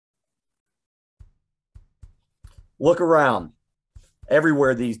Look around.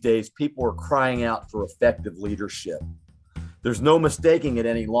 Everywhere these days, people are crying out for effective leadership. There's no mistaking it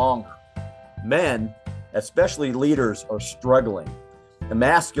any longer. Men, especially leaders, are struggling,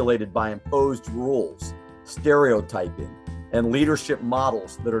 emasculated by imposed rules, stereotyping, and leadership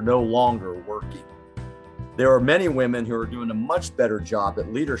models that are no longer working. There are many women who are doing a much better job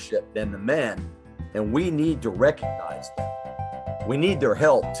at leadership than the men, and we need to recognize them. We need their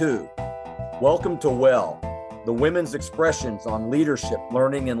help too. Welcome to Well, the Women's Expressions on Leadership,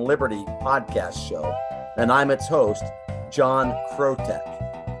 Learning, and Liberty podcast show, and I'm its host, John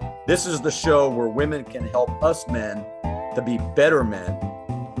Krotek. This is the show where women can help us men to be better men,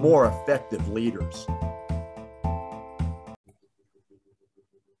 more effective leaders.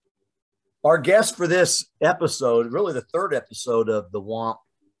 Our guest for this episode, really the third episode of the WOMP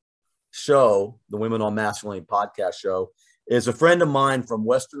show, the Women on Masculinity podcast show, is a friend of mine from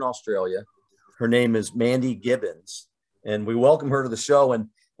Western Australia. Her name is Mandy Gibbons, and we welcome her to the show. And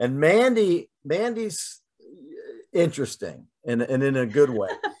Mandy's interesting and in a good way.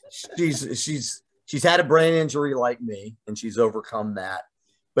 She's had a brain injury like me, and she's overcome that.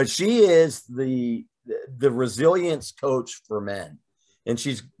 But she is the resilience coach for men. And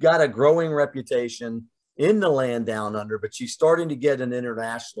she's got a growing reputation in the land down under, but she's starting to get an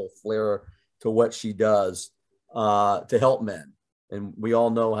international flair to what she does to help men. And we all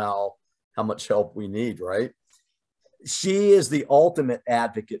know how much help we need, right? She is the ultimate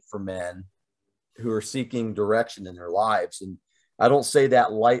advocate for men who are seeking direction in their lives. And I don't say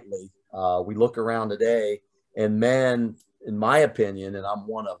that lightly. We look around today and men, in my opinion, and I'm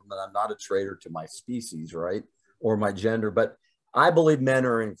one of them, and I'm not a traitor to my species, right? Or my gender, but I believe men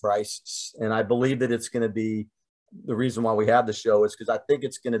are in crisis, and I believe that it's going to be the reason why we have the show is because I think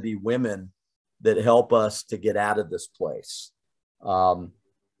it's going to be women that help us to get out of this place.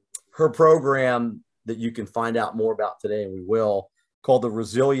 Her program that you can find out more about today, and we will, called The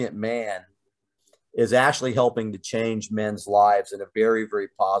Resilient Man, is actually helping to change men's lives in a very, very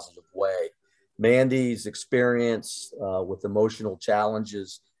positive way. Mandy's experience with emotional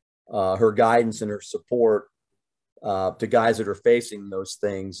challenges, her guidance and her support to guys that are facing those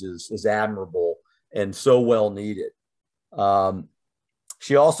things is admirable and so well needed.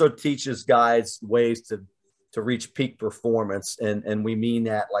 She also teaches guys ways to reach peak performance. And we mean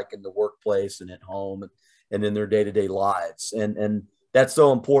that like in the workplace and at home and in their day-to-day lives. And that's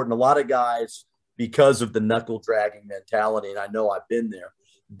so important. A lot of guys, because of the knuckle dragging mentality, and I know I've been there,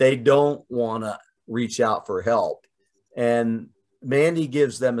 they don't want to reach out for help. And Mandy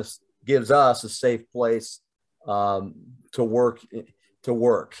gives us a safe place to work,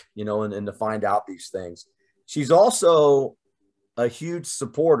 you know, and to find out these things. She's also a huge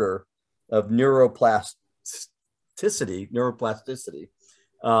supporter of neuroplasticity. We're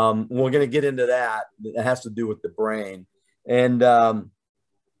going to get into that. It has to do with the brain and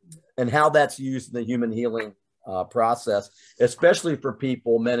how that's used in the human healing process, especially for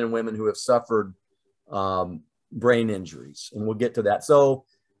people, men and women who have suffered brain injuries. And we'll get to that. So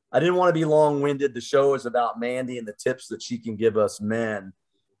I didn't want to be long-winded. The show is about Mandy and the tips that she can give us men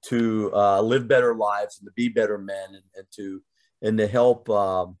to live better lives and to be better men and to help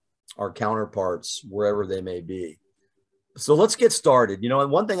our counterparts wherever they may be. So let's get started. You know, and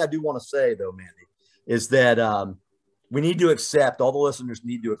one thing I do want to say, though, Mandy, is that we need to accept, all the listeners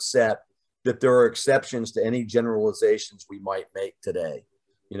need to accept that there are exceptions to any generalizations we might make today.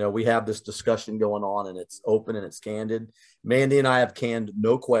 You know, we have this discussion going on and it's open and it's candid. Mandy and I have canned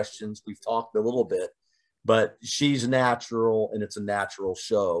no questions. We've talked a little bit, but she's natural and it's a natural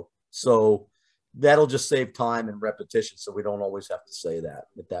show. So that'll just save time and repetition. So we don't always have to say that,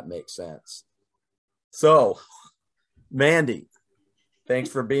 if that makes sense. So Mandy, thanks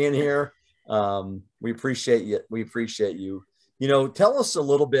for being here. We appreciate you. We appreciate you. You know, tell us a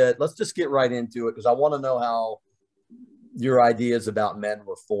little bit. Let's just get right into it because I want to know how your ideas about men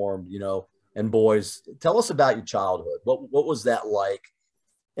were formed, you know, and boys. Tell us about your childhood. What was that like?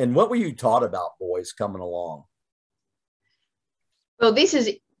 And what were you taught about boys coming along? Well, this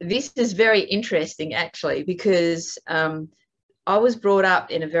is very interesting, actually, because I was brought up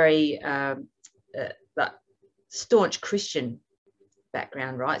in a very staunch Christian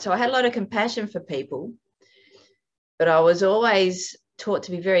background, right? So I had a lot of compassion for people, but I was always taught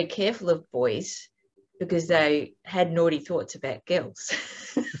to be very careful of boys because they had naughty thoughts about girls.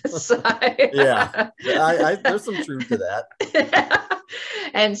 So yeah, there's some truth to that.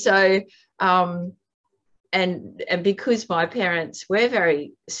 And so, and because my parents were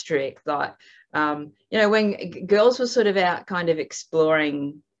very strict, like, you know, when girls were sort of out kind of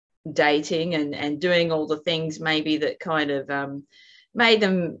exploring dating and doing all the things maybe that kind of made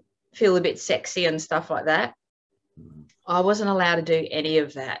them feel a bit sexy and stuff like that, I wasn't allowed to do any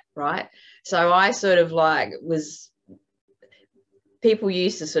of that, right? So I sort of like people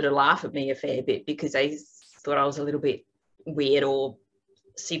used to sort of laugh at me a fair bit because they thought I was a little bit weird or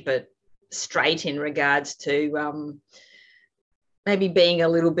super straight in regards to maybe being a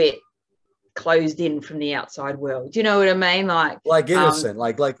little bit closed in from the outside world. Do you know what I mean? Like innocent,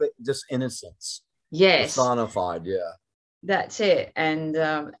 like just innocence. Yes. Personified, yeah. That's it.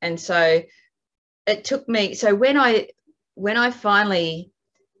 And so it took me, so when I finally,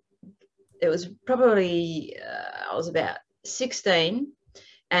 it was probably I was about 16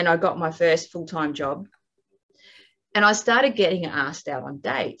 and I got my first full-time job and I started getting asked out on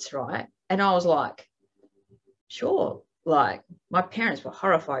dates, right? And I was like, sure. Like, my parents were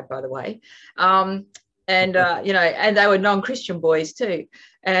horrified, by the way. And they were non-Christian boys too.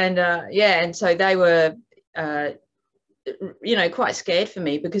 And and so they were quite scared for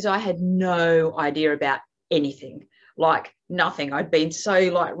me because I had no idea about anything, like nothing. I'd been so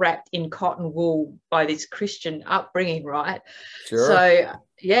like wrapped in cotton wool by this Christian upbringing, right? Sure.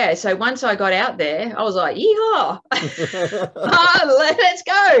 So once I got out there, I was like, yeehaw, let's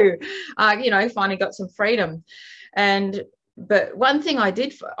go. Finally got some freedom. But one thing I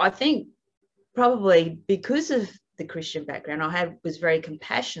did, I think probably because of the Christian background I was very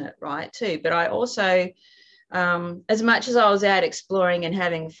compassionate, right, too. But I also, as much as I was out exploring and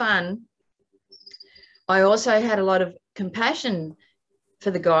having fun, I also had a lot of compassion for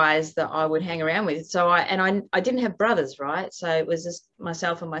the guys that I would hang around with. So I didn't have brothers, right? So it was just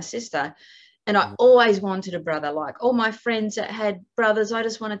myself and my sister. And I always wanted a brother. Like all my friends that had brothers, I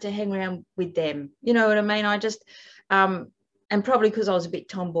just wanted to hang around with them. You know what I mean? I just, and probably because I was a bit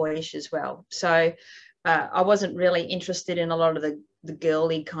tomboyish as well. So I wasn't really interested in a lot of the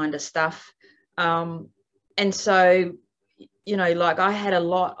girly kind of stuff. And so, like I had a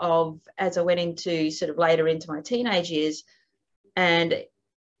lot of, as I went into sort of later into my teenage years, and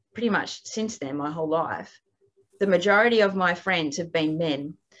pretty much since then, my whole life, the majority of my friends have been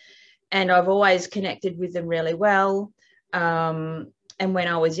men. And I've always connected with them really well. And when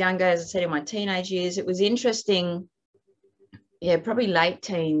I was younger, as I said, in my teenage years, it was interesting. Yeah, probably late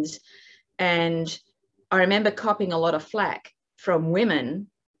teens. And I remember copping a lot of flack from women,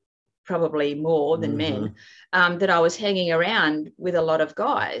 probably more than men, that I was hanging around with a lot of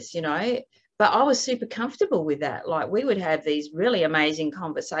guys, but I was super comfortable with that. Like we would have these really amazing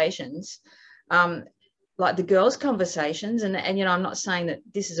conversations, like the girls' conversations. And I'm not saying that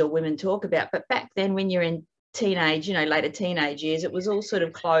this is all women talk about, but back then when you're in teenage, later teenage years, it was all sort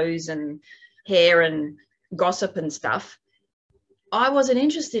of clothes and hair and gossip and stuff. I wasn't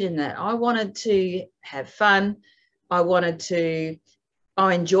interested in that. I wanted to have fun. I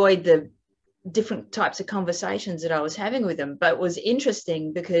enjoyed the different types of conversations that I was having with them, but it was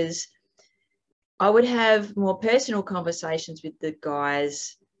interesting because I would have more personal conversations with the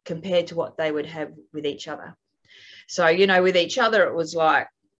guys compared to what they would have with each other. So, with each other, it was like,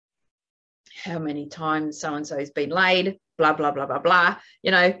 how many times so-and-so's been laid, blah, blah, blah, blah, blah,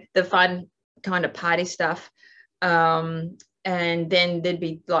 the fun kind of party stuff. And then there'd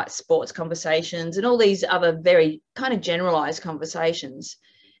be like sports conversations and all these other very kind of generalized conversations.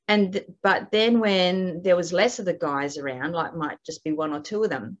 But then when there was less of the guys around, like might just be one or two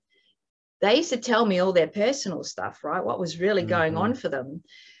of them, they used to tell me all their personal stuff, right? What was really going on for them.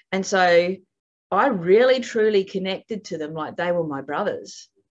 And so I really, truly connected to them like they were my brothers.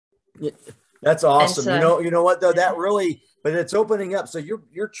 Yeah, that's awesome. So, you know what, though, that really, but it's opening up. So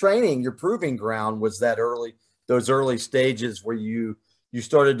your training, your proving ground was those early stages where you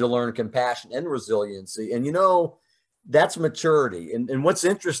started to learn compassion and resiliency. And, that's maturity. And what's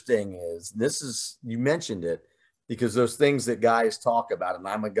interesting is you mentioned it, because those things that guys talk about, and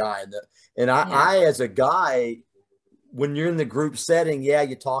I'm a guy, I as a guy, when you're in the group setting,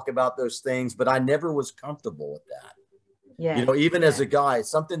 you talk about those things, but I never was comfortable with that. Yeah. Even as a guy,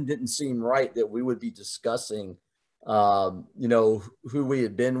 something didn't seem right that we would be discussing, who we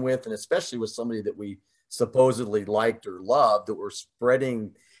had been with, and especially with somebody that we supposedly liked or loved, that were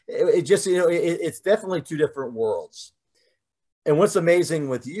spreading. It just, it's definitely two different worlds. And what's amazing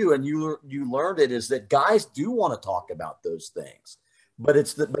with you, and you learned it, is that guys do want to talk about those things, but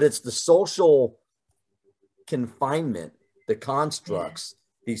it's the social confinement, the constructs,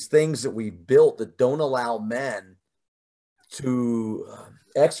 these things that we built that don't allow men to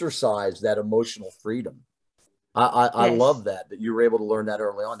exercise that emotional freedom. I love that you were able to learn that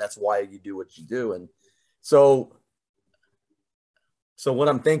early on. That's why you do what you do. And so what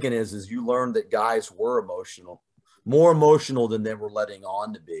I'm thinking is you learned that guys were emotional, more emotional than they were letting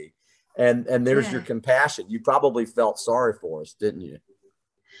on to be. And there's your compassion. You probably felt sorry for us, didn't you?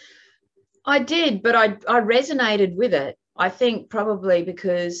 I did, but I resonated with it. I think probably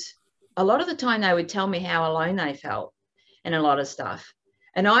because a lot of the time they would tell me how alone they felt and a lot of stuff.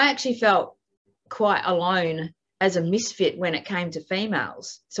 And I actually felt quite alone as a misfit when it came to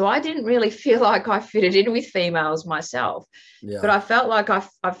females. So I didn't really feel like I fitted in with females myself, but Yeah. I felt like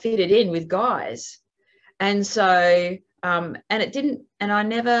I fitted in with guys. And so, and it didn't, and I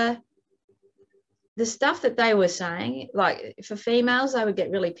never, the stuff that they were saying, like for females, they would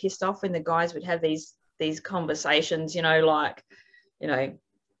get really pissed off when the guys would have these conversations, like, you know,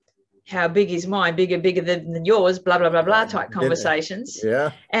 how big is mine, bigger than yours, blah, blah, blah, blah type conversations.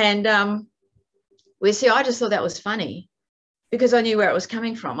 Yeah. And we see, I just thought that was funny because I knew where it was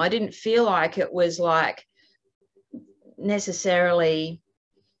coming from. I didn't feel like it was like necessarily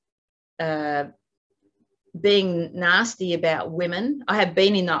being nasty about women. I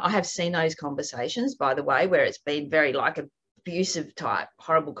have seen those conversations, by the way, where it's been very like abusive type,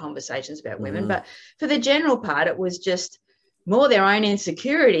 horrible conversations about women. But for the general part, it was just more their own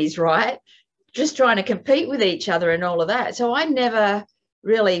insecurities, right? Just trying to compete with each other and all of that. So I never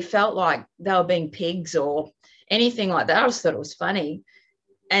really felt like they were being pigs or anything like that. I just thought it was funny.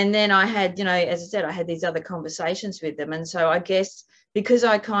 And then I had, as I said, I had these other conversations with them. And so I guess because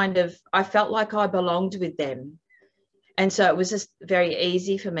I felt like I belonged with them. And so it was just very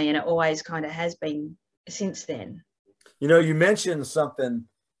easy for me. And it always kind of has been since then. You mentioned something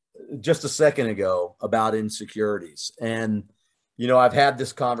just a second ago about insecurities. And, I've had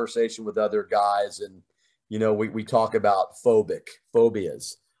this conversation with other guys and, we talk about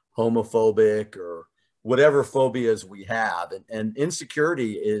phobias, homophobic or whatever phobias we have. And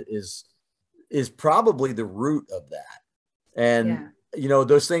insecurity is probably the root of that. And,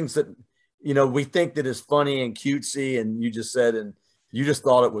 those things that, we think that is funny and cutesy. And you just said, and you just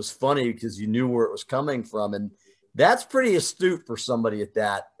thought it was funny because you knew where it was coming from. And that's pretty astute for somebody at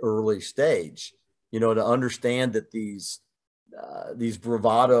that early stage, to understand that these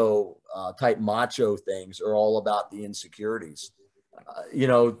bravado type macho things are all about the insecurities.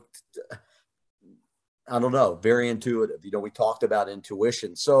 I don't know, very intuitive. We talked about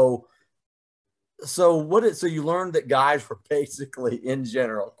intuition. So you learned that guys were basically, in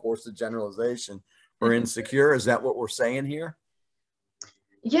general, of course, the generalization, were insecure. Is that what we're saying here?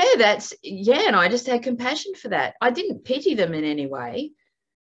 Yeah, and I just had compassion for that. I didn't pity them in any way.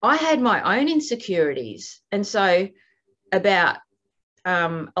 I had my own insecurities. And so about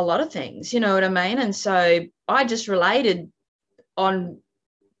a lot of things, you know what I mean? And so I just related on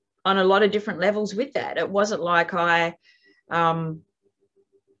a lot of different levels with that. It wasn't like I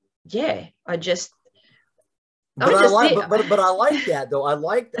just but I like that though. I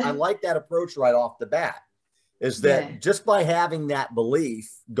like that approach right off the bat. Is that just by having that belief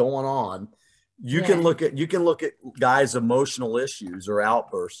going on, you can look at guys' emotional issues or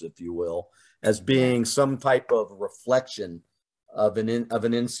outbursts, if you will, as being some type of reflection of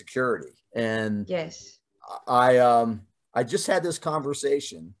an insecurity. And yes, I just had this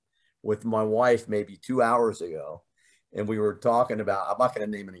conversation with my wife maybe 2 hours ago, and we were talking about, I'm not going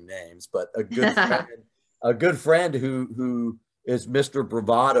to name any names, but a good friend who is Mr.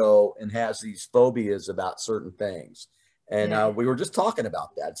 Bravado and has these phobias about certain things. And we were just talking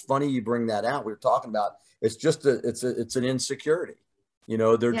about that. It's funny you bring that out. We were talking about it's an insecurity.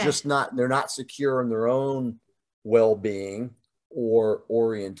 They're just they're not secure in their own well-being or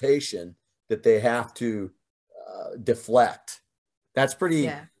orientation, that they have to deflect. That's pretty,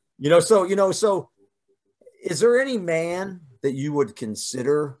 so is there any man that you would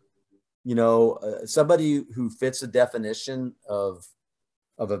consider, somebody who fits the definition of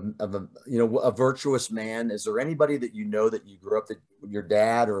a virtuous man? Is there anybody that that you grew up with your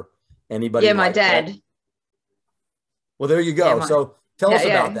dad or anybody? Yeah, my dad. That? Well, there you go. So tell us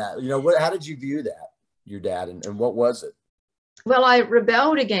about that. How did you view that, your dad, and what was it? Well, I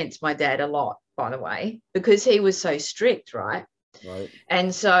rebelled against my dad a lot, by the way, because he was so strict, right? Right.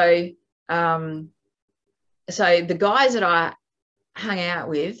 And so, so the guys that I hung out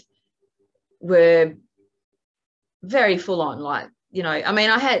with were very full on, like, I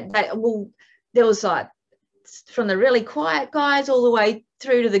mean, I had that. Well, there was like from the really quiet guys all the way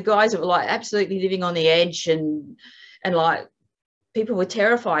through to the guys that were like absolutely living on the edge, and like people were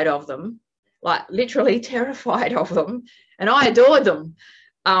terrified of them, like literally terrified of them. And I adored them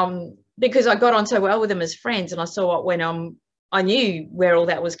because I got on so well with them as friends, and I saw what went on. I knew where all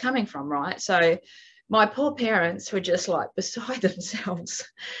that was coming from, right? So my poor parents were just like beside themselves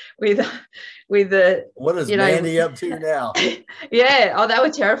with the. What is Mandy up to now? Yeah. Oh, they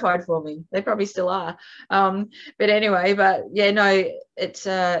were terrified for me. They probably still are. But anyway, it's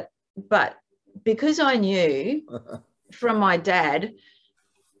but because I knew from my dad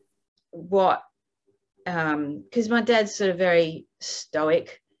what, because my dad's sort of very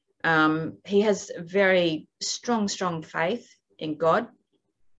stoic. He has very strong faith in God.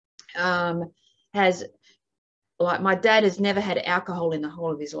 Has, like, my dad has never had alcohol in the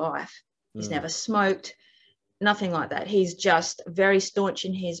whole of his life. He's never smoked, nothing like that. He's just very staunch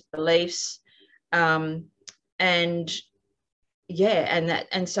in his beliefs. And yeah,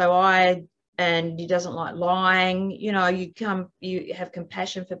 and he doesn't like lying. You know, you have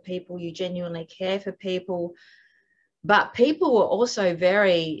compassion for people, you genuinely care for people. But people were also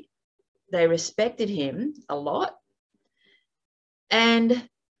they respected him a lot. And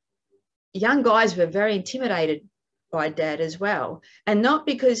young guys were very intimidated by Dad as well. And not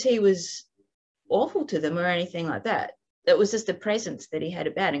because he was awful to them or anything like that. It was just the presence that he had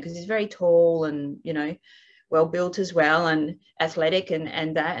about him, because he's very tall and, you know, well built as well, and athletic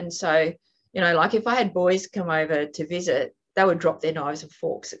and that. And so, you know, like if I had boys come over to visit, they would drop their knives and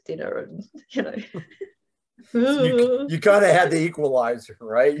forks at dinner, and, you know. So you kind of had the equalizer,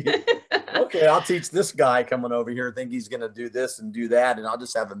 right? Okay, I'll teach this guy coming over here, think he's going to do this and do that, and I'll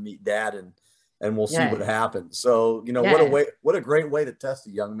just have him meet Dad, and we'll see what happens. So, you know, what a great way to test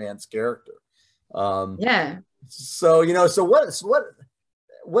a young man's character. So, you know, so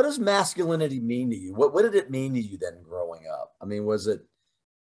what does masculinity mean to you? What did it mean to you then growing up? I mean, what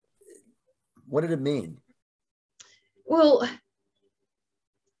did it mean? Well,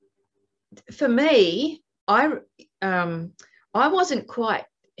 for me, I wasn't quite,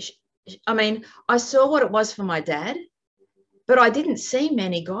 I mean, I saw what it was for my dad, but I didn't see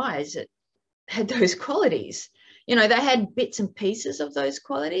many guys that had those qualities. You know, they had bits and pieces of those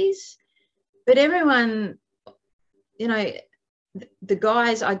qualities, but everyone, you know, the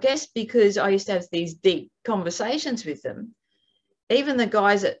guys, I guess because I used to have these deep conversations with them, even the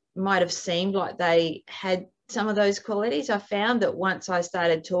guys that might have seemed like they had some of those qualities, I found that once I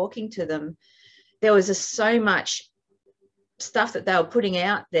started talking to them, there was just so much stuff that they were putting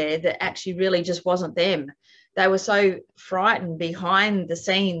out there that actually really just wasn't them. They were so frightened behind the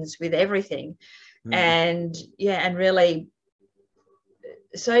scenes with everything. And really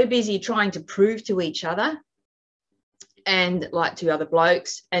so busy trying to prove to each other, and like to other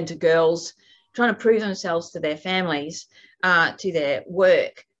blokes and to girls, trying to prove themselves to their families, to their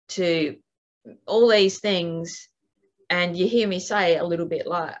work, to all these things. And you hear me say a little bit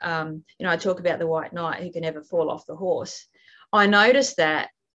like, you know, I talk about the white knight who can never fall off the horse. I noticed that,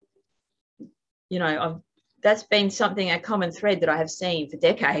 you know, that's been something, a common thread that I have seen for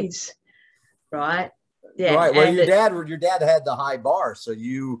decades, right? Yeah. Right. Well, your dad had the high bar, so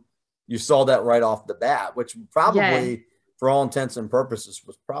you saw that right off the bat, which probably, for all intents and purposes,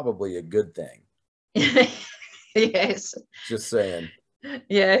 was probably a good thing. Yes. Just saying.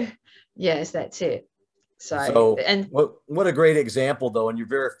 Yeah. Yes, that's it. So and what a great example, though. And you're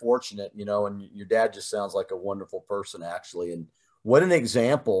very fortunate, you know, and your dad just sounds like a wonderful person, actually. And what an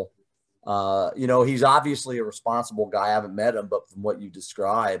example. You know, he's obviously a responsible guy. I haven't met him, but from what you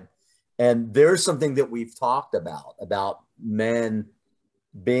described, and there's something that we've talked about men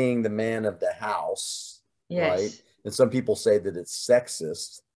being the man of the house, right? And some people say that it's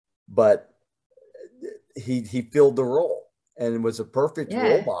sexist, but he filled the role and was a perfect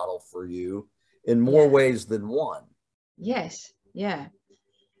role model for you in more ways than one. Yes. Yeah.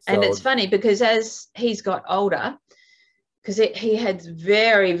 So, and it's funny because as he's got older, because he had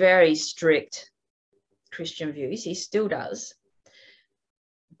very, very strict Christian views, he still does,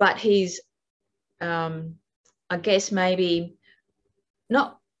 but he's, I guess, maybe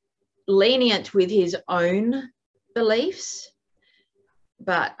not lenient with his own beliefs,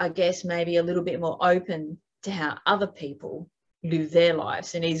 but I guess maybe a little bit more open to how other people live their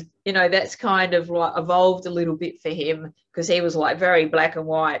lives. And he's, you know, that's kind of like evolved a little bit for him, because he was like very black and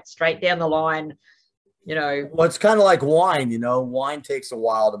white, straight down the line, you know. Well, it's kind of like wine, you know, wine takes a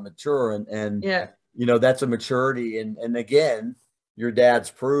while to mature, and you know, that's a maturity. And again, your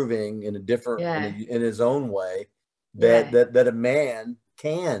dad's proving in a different, in his own way, that a man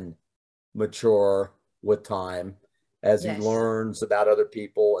can mature with time as he learns about other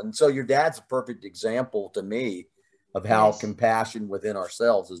people. And so your dad's a perfect example to me of how compassion within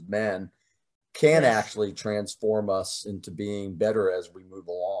ourselves as men can actually transform us into being better as we move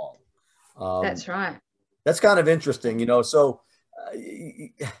along. That's right. That's kind of interesting, you know. So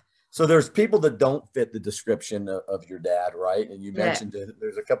there's people that don't fit the description of your dad, right? And you mentioned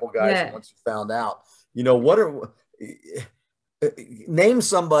there's a couple guys once you found out, you know, name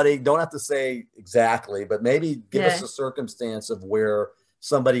somebody, don't have to say exactly, but maybe give us a circumstance of where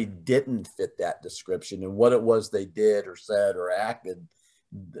somebody didn't fit that description and what it was they did or said or acted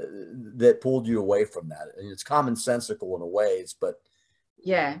that pulled you away from that. And it's commonsensical in a ways, but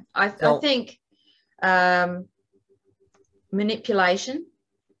Yeah. I So, think manipulation,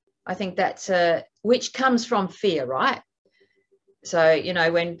 I think that's which comes from fear, right? So, you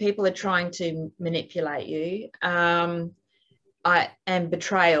know, when people are trying to manipulate you, and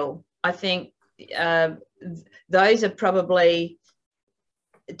betrayal, I think those are probably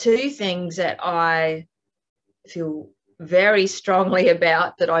two things that I feel very strongly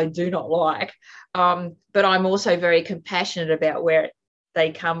about, that I do not like. But I'm also very compassionate about where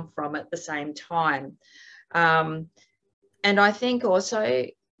they come from at the same time. And I think also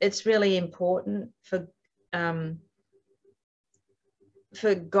it's really important for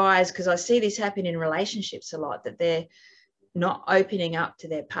guys, because I see this happen in relationships a lot, that they're not opening up to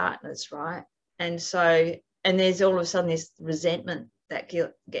their partners, right? And so, and there's all of a sudden this resentment that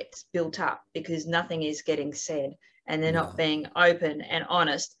gets built up because nothing is getting said, and they're not being open and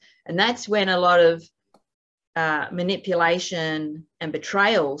honest. And that's when a lot of manipulation and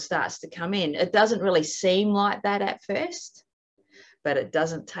betrayal starts to come in. It doesn't really seem like that at first, but it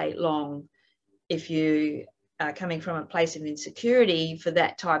doesn't take long, if you are coming from a place of insecurity, for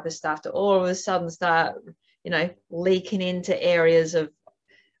that type of stuff to all of a sudden start, you know, leaking into areas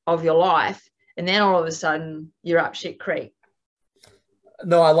of your life. And then all of a sudden you're up shit creek.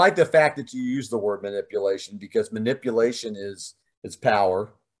 no, I like the fact that you use the word manipulation, because manipulation is it's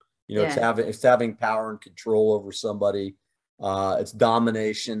power. You know, Yeah. it's having power and control over somebody. It's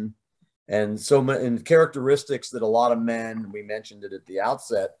domination, and and characteristics that a lot of men. We mentioned it at the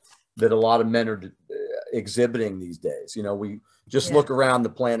outset, that a lot of men are exhibiting these days. You know, we just look around the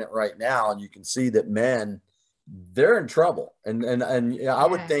planet right now, and you can see that men, they're in trouble. And I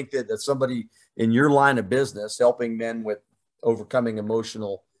would think that somebody in your line of business, helping men with overcoming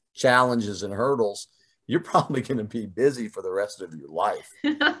emotional challenges and hurdles, you're probably going to be busy for the rest of your life,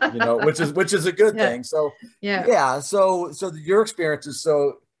 you know, which is a good thing. So so your experience is,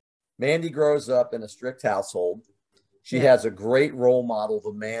 so Mandy grows up in a strict household. She has a great role model of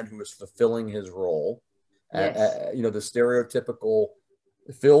a man who is fulfilling his role. You know, the stereotypical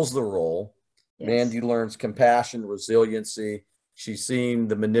fills the role. Mandy learns compassion, resiliency. She's seeing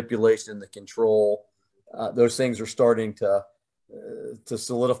the manipulation and the control. Those things are starting to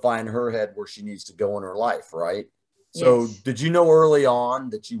solidify in her head where she needs to go in her life, right? So did you know early on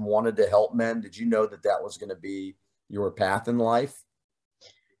that you wanted to help men? Did you know that that was going to be your path in life?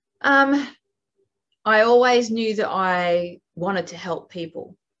 I always knew that I wanted to help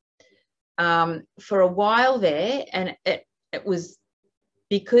people. For a while there, and it was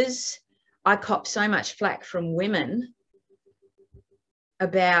because I copped so much flack from women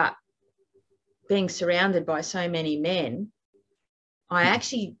about being surrounded by so many men. I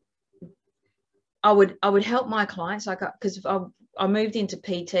would help my clients, like, because I moved into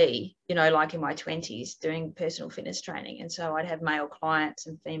PT, you know, like in my 20s, doing personal fitness training, and so I'd have male clients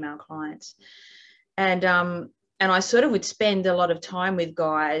and female clients, and I sort of would spend a lot of time with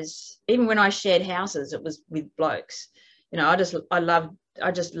guys. Even when I shared houses, it was with blokes. You know, I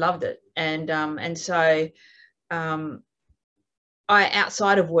just loved it, and so I,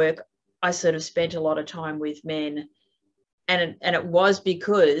 outside of work, I sort of spent a lot of time with men, and it was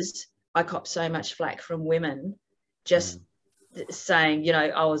because I copped so much flack from women, just saying, you know,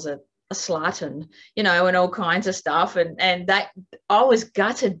 I was a slattern, you know, and all kinds of stuff, and that I was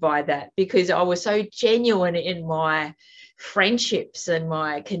gutted by that, because I was so genuine in my friendships and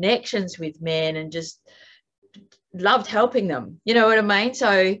my connections with men, and just loved helping them, you know what I mean?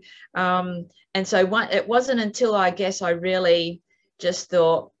 So and so it wasn't until, I guess, I really just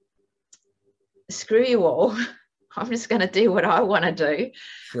thought, screw you all, I'm just going to do what I want to do.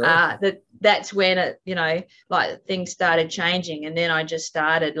 Sure. That's when it, you know, like, things started changing, and then I just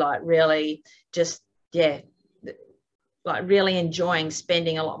started, like, really just like really enjoying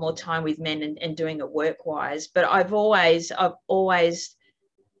spending a lot more time with men, and doing it work wise. But I've always,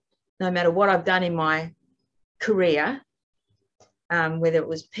 no matter what I've done in my career, whether it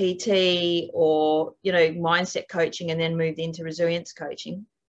was PT or, you know, mindset coaching, and then moved into resilience coaching,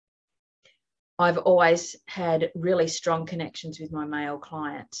 I've always had really strong connections with my male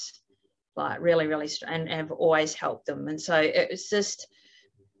clients, like really, really strong, and have always helped them. And so it was just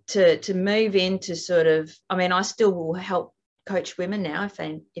to move into sort of, I mean, I still will help coach women now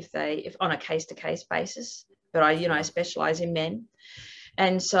if on a case-to-case basis, but I specialize in men.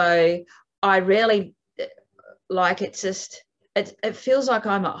 And so I really, like, it's just, it feels like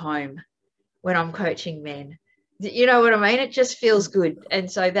I'm at home when I'm coaching men. You know what I mean? It just feels good. And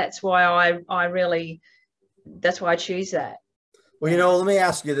so that's why that's why I choose that. Well, you know, let me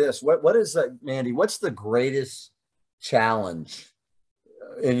ask you this. What is that, Mandy? What's the greatest challenge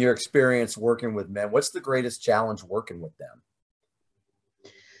in your experience working with men? What's the greatest challenge working with them?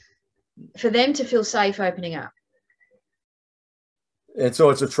 for them to feel safe opening up. And so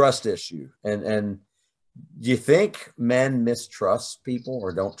it's a trust issue. And do you think men mistrust people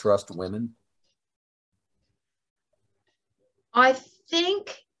or don't trust women? I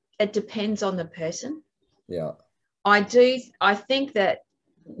think it depends on the person. Yeah. I think that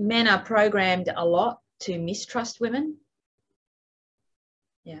men are programmed a lot to mistrust women.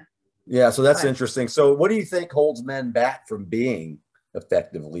 Yeah. Yeah. So that's interesting. So what do you think holds men back from being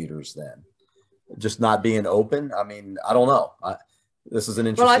effective leaders then? Just not being open? I mean, I don't know. This is an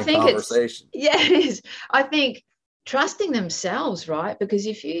interesting conversation. It is. I think trusting themselves, right? Because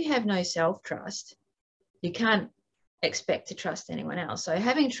if you have no self-trust, you can't expect to trust anyone else. So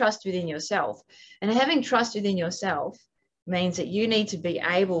having trust within yourself, and having trust within yourself means that you need to be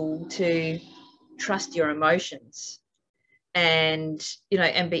able to trust your emotions and, you know,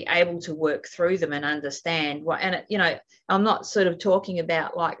 and be able to work through them and understand what, and, you know, I'm not sort of talking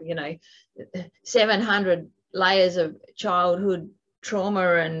about like, you know, 700 layers of childhood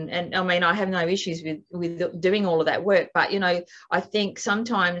trauma and I mean, I have no issues with doing all of that work, but, you know, I think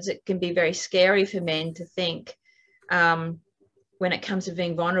sometimes it can be very scary for men to think when it comes to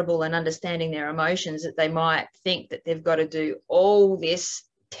being vulnerable and understanding their emotions, that they might think that they've got to do all this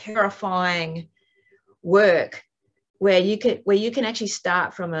terrifying work where you can actually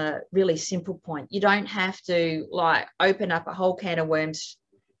start from a really simple point. You don't have to like open up a whole can of worms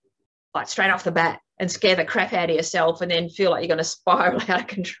like straight off the bat and scare the crap out of yourself and then feel like you're going to spiral out of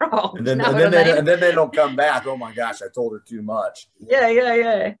control. And then they don't come back. Oh my gosh, I told her too much.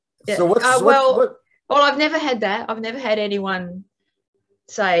 Yeah. So Well, I've never had that. I've never had anyone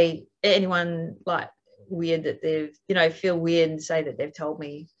like weird that they've, you know, feel weird and say that they've told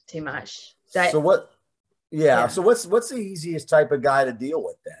me too much. So what's the easiest type of guy to deal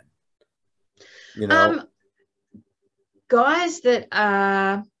with then? You know, guys that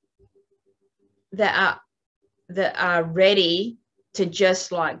are ready to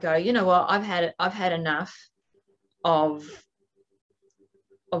just like go, you know what, I've had enough of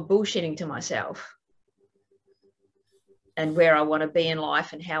bullshitting to myself and where I want to be in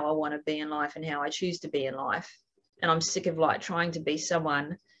life and how I want to be in life and how I choose to be in life. And I'm sick of like trying to be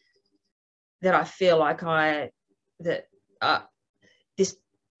someone that I feel like I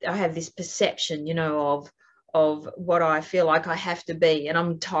have this perception, you know, of what I feel like I have to be. And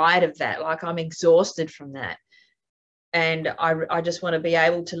I'm tired of that. Like I'm exhausted from that. And I just want to be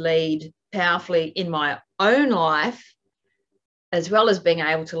able to lead powerfully in my own life, as well as being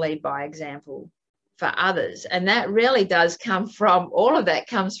able to lead by example for others. And that really does come from, all of that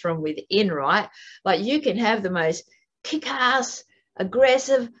comes from within, right? Like you can have the most kick-ass,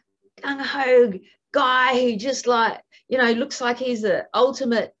 aggressive, gung-ho guy who just like, you know, looks like he's the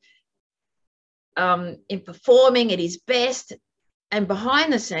ultimate in performing at his best. And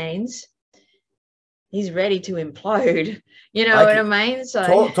behind the scenes, he's ready to implode. You know what I mean?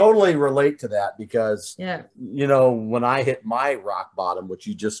 So totally relate to that because, yeah, you know, when I hit my rock bottom, which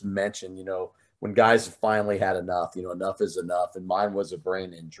you just mentioned, you know, when guys have finally had enough, you know, enough is enough. And mine was a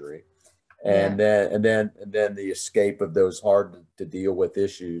brain injury. And then the escape of those hard to deal with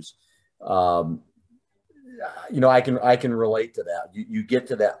issues. You know, I can relate to that. You get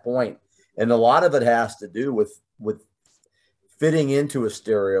to that point, and a lot of it has to do with fitting into a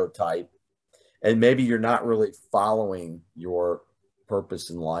stereotype, and maybe you're not really following your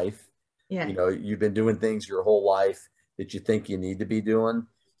purpose in life. Yeah. You know, you've been doing things your whole life that you think you need to be doing.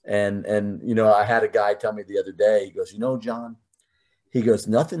 And you know, I had a guy tell me the other day, he goes, you know, John, he goes,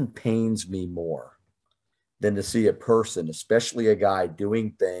 nothing pains me more than to see a person, especially a guy,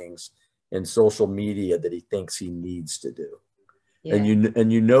 doing things in social media that he thinks he needs to do. Yeah.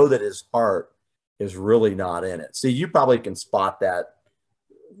 And you know that his heart is really not in it. See, you probably can spot that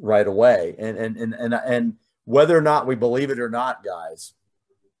right away. And whether or not we believe it or not, guys,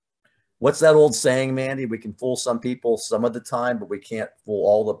 what's that old saying, Mandy? We can fool some people some of the time, but we can't fool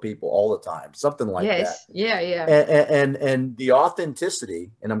all the people all the time. Something like that. Yeah. And the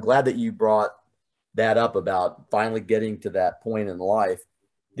authenticity, and I'm glad that you brought that up about finally getting to that point in life.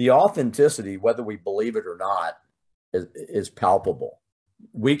 The authenticity, whether we believe it or not, is palpable.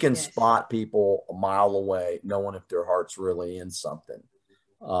 We can spot people a mile away, knowing if their heart's really in something.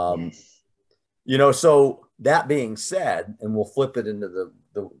 You know, so that being said, and we'll flip it into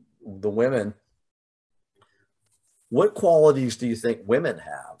the women. What qualities do you think women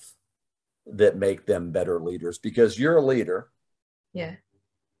have that make them better leaders? Because you're a leader. Yeah.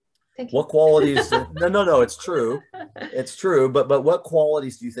 Thank you. What qualities? No, it's true. It's true. But what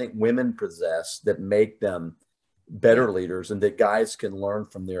qualities do you think women possess that make them better leaders and that guys can learn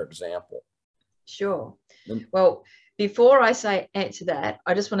from their example? Sure. Well, before I answer that,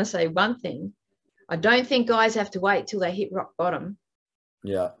 I just want to say one thing. I don't think guys have to wait till they hit rock bottom.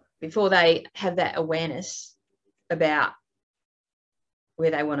 Yeah. Before they have that awareness about where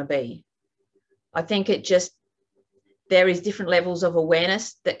they want to be. I think there is different levels of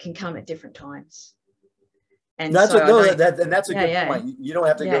awareness that can come at different times. And that's so that's a good point. You don't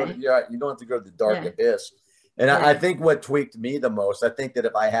have to go to you don't have to go to the dark abyss. And I think what tweaked me the most, I think that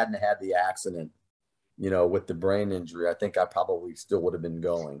if I hadn't had the accident, with the brain injury, I think I probably still would have been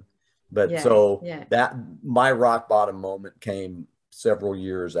going. But that my rock bottom moment came several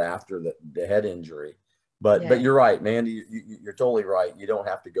years after the head injury. But you're right, Mandy. You're totally right. You don't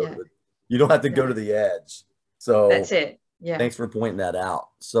have to go to the edge. So that's it. Yeah. Thanks for pointing that out.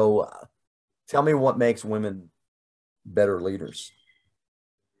 So tell me what makes women better leaders.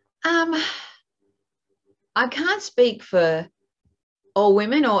 I can't speak for all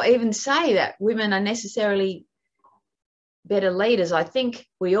women or even say that women are necessarily better leaders. I think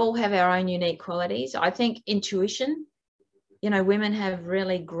we all have our own unique qualities. I think intuition, women have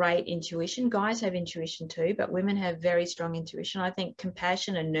really great intuition. Guys have intuition too, but women have very strong intuition. I think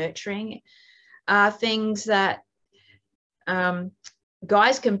compassion and nurturing are things that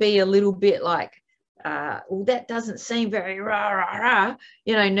guys can be a little bit like, well, that doesn't seem very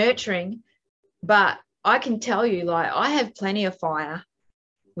nurturing. But I can tell you, like, I have plenty of fire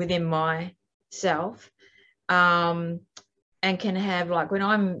within myself, and can have, like,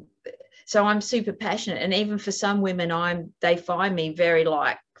 I'm super passionate. And even for some women, they find me very,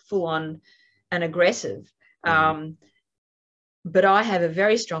 like, full on and aggressive. But I have a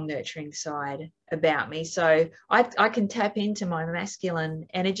very strong nurturing side about me. So I can tap into my masculine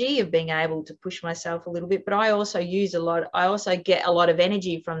energy of being able to push myself a little bit, but I also get a lot of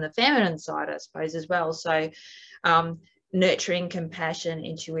energy from the feminine side, I suppose, as well. So nurturing, compassion,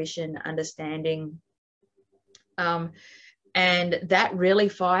 intuition, understanding. And that really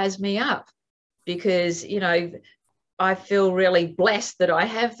fires me up because, I feel really blessed that I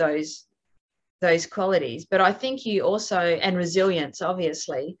have those qualities. But I think you also, and resilience,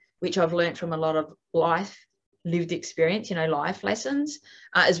 obviously, which I've learned from a lot of lived experience, life lessons,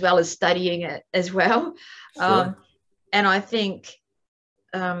 as well as studying it as well. Sure. And I think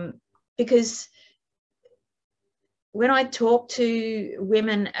because when I talk to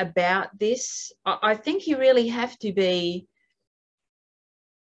women about this, I think you really have to be,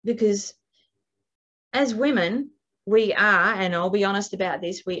 because as women, we are, and I'll be honest about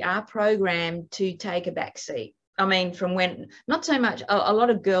this, we are programmed to take a back seat. I mean, from when, not so much, a lot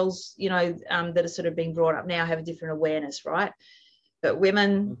of girls, that are sort of being brought up now have a different awareness, right? But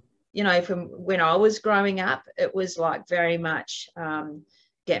women, from when I was growing up, it was like very much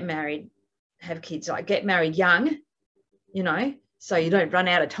get married, have kids, like get married young, so you don't run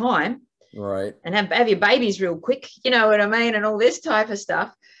out of time. Right. And have your babies real quick, you know what I mean? And all this type of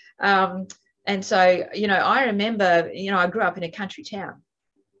stuff. And so, I remember, I grew up in a country town.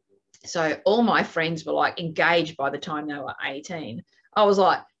 So all my friends were like engaged by the time they were 18. I was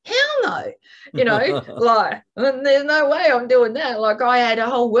like, hell no, like, there's no way I'm doing that. Like, I had a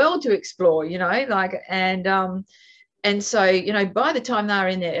whole world to explore, like, and so, by the time they were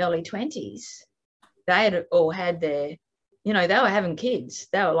in their early 20s, they had all had their, they were having kids.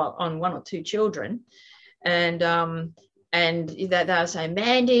 They were like on 1 or 2 children. And that they were saying,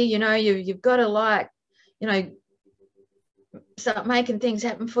 Mandy, you've got to, like, start making things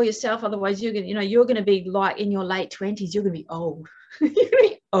happen for yourself. Otherwise, you're going to be like in your late 20s. You're going to be old. You're going to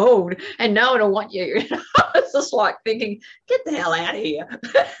be old, and no one will want you. I was just like thinking, get the hell out of here.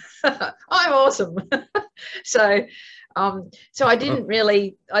 I'm awesome. So I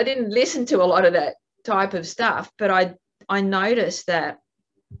didn't listen to a lot of that type of stuff, but I noticed that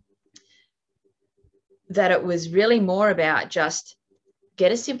it was really more about just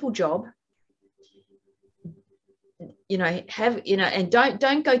get a simple job, and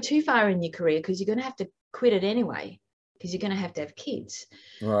don't go too far in your career, because you're going to have to quit it anyway, because you're going to have kids.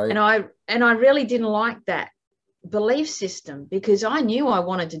 Right. And I really didn't like that belief system, because I knew I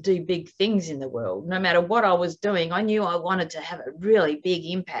wanted to do big things in the world. No matter what I was doing, I knew I wanted to have a really big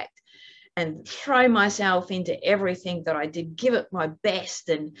impact and throw myself into everything that I did, give it my best.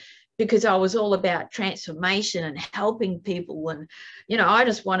 And because I was all about transformation and helping people, and I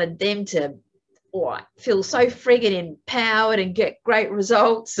just wanted them to feel so friggin' empowered and get great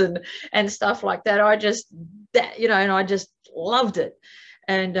results and stuff like that. I just loved it.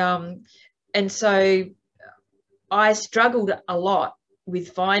 And so I struggled a lot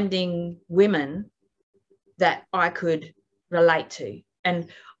with finding women that I could relate to. And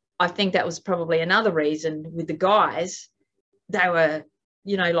I think that was probably another reason with the guys. They were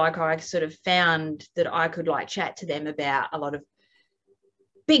you know, like I sort of found that I could like chat to them about a lot of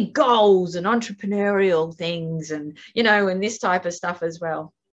big goals and entrepreneurial things, and, you know, and this type of stuff as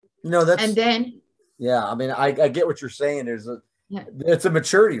well. You know, that's, And then, yeah, I mean, I get what you're saying. yeah, It's a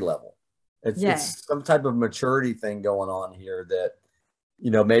maturity level. yeah, It's some type of maturity thing going on here that, you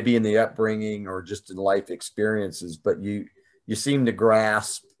know, maybe in the upbringing or just in life experiences, but you seem to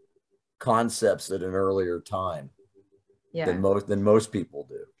grasp concepts at an earlier time yeah, than most people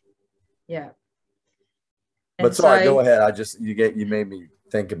do. yeah. But And sorry, so, go ahead. You made me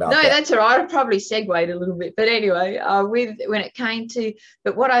think no, about that. that's all right. I probably segued a little bit, but anyway, with when it came to,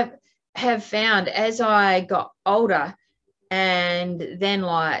 but what I have found as I got older, and then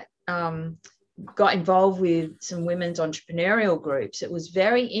like got involved with some women's entrepreneurial groups, it was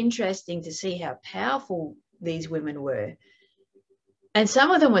very interesting to see how powerful these women were. And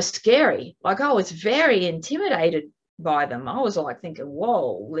some of them were scary. Like I was very intimidated by them. I was like thinking,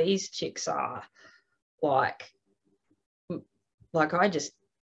 whoa, these chicks are like I just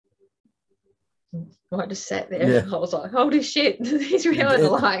sat there. Yeah. I was like, holy shit, these women are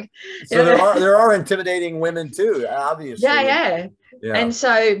like, you So know, there are intimidating women too, obviously. yeah, yeah. Yeah. And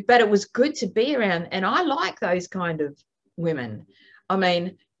so, but it was good to be around. And I like those kind of women. I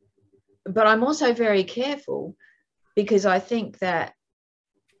mean, but I'm also very careful because I think that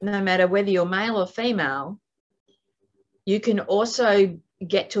no matter whether you're male or female, you can also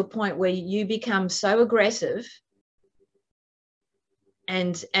get to a point where you become so aggressive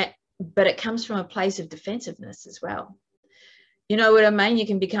and but it comes from a place of defensiveness as well. You know what I mean? You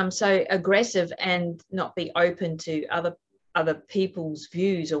can become so aggressive and not be open to other people's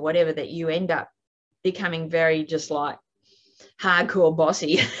views or whatever, that you end up becoming very just like hardcore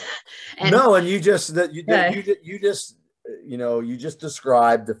bossy. And no, and you just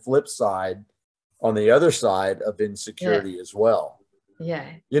described the flip side on the other side of insecurity as well. Yeah.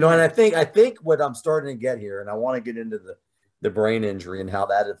 You know, and I think what I'm starting to get here, and I want to get into the brain injury and how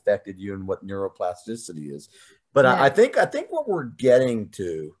that affected you and what neuroplasticity is. But I think what we're getting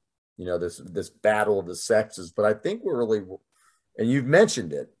to, you know, this battle of the sexes, but I think we're really, and you've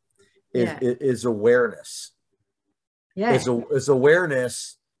mentioned it, is awareness. Yeah. Is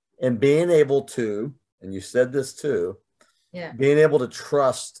awareness and being able to, and you said this too, being able to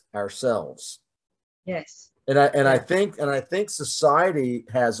trust ourselves. Yes. I think society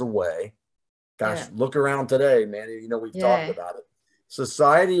has a way. Gosh, look around today, man. You know, we've talked about it.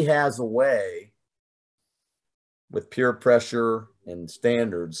 Society has a way with peer pressure and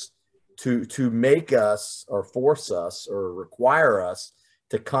standards to make us or force us or require us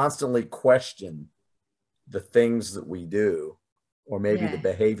to constantly question the things that we do or maybe the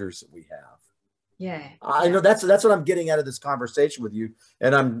behaviors that we have. Yeah. I know that's what I'm getting out of this conversation with you.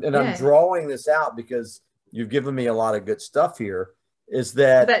 And I'm drawing this out because you've given me a lot of good stuff here. Is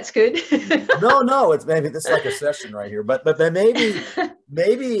that that's good? no, it's maybe this is like a session right here, but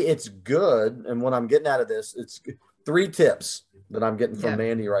maybe it's good. And what I'm getting out of this, it's 3 tips that I'm getting from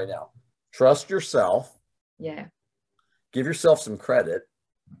Mandy right now. Trust yourself. Yeah. Give yourself some credit.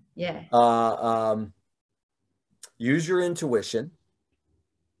 Yeah. Use your intuition,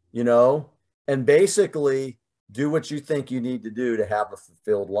 you know, and basically do what you think you need to do to have a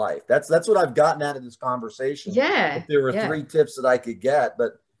fulfilled life. That's what I've gotten out of this conversation. Yeah. If there were 3 tips that I could get,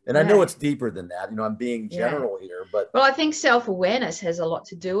 and I know it's deeper than that. You know, I'm being general here, but. Well, I think self-awareness has a lot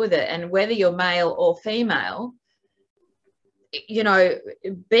to do with it. And whether you're male or female, you know,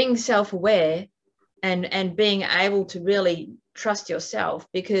 being self-aware and being able to really trust yourself,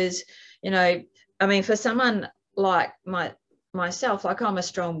 because, you know, I mean, for someone like myself, like I'm a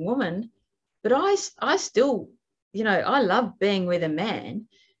strong woman, but I still, you know, I love being with a man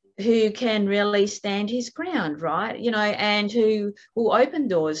who can really stand his ground, right? You know, and who will open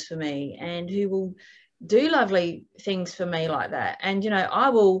doors for me and who will do lovely things for me like that. And, you know, I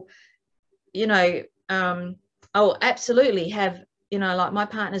will, you know, I will absolutely have, you know, like my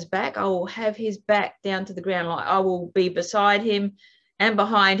partner's back, I will have his back down to the ground. Like I will be beside him and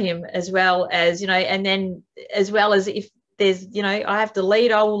behind him, as well as, you know, and then as well as if there's, you know, I have to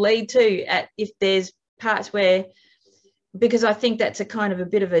lead, I will lead too, if there's parts where, because I think that's a kind of a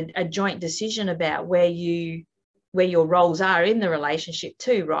bit of a joint decision about where your roles are in the relationship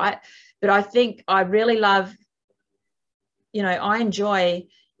too, right? But I think I really love, you know, I enjoy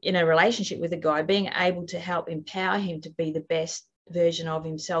in a relationship with a guy being able to help empower him to be the best version of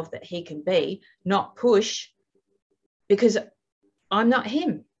himself that he can be, not push, because I'm not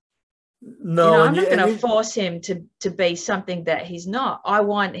him. No, you know, I'm not going to force him to be something that he's not. I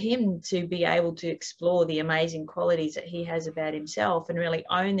want him to be able to explore the amazing qualities that he has about himself and really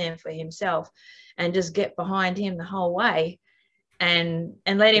own them for himself and just get behind him the whole way. and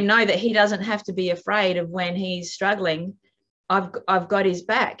let him know that he doesn't have to be afraid of when he's struggling. I've got his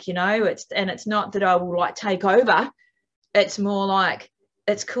back, you know. It's not that I will like take over. It's more like,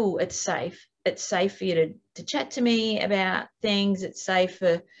 it's cool, it's safe. It's safe for you to chat to me about things. It's safe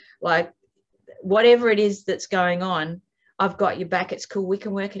for like whatever it is that's going on. I've got your back. It's cool. We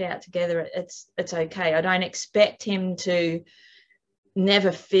can work it out together. It's okay. I don't expect him to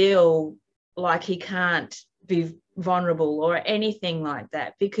never feel like he can't be vulnerable or anything like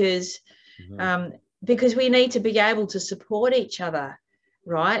that, because we need to be able to support each other,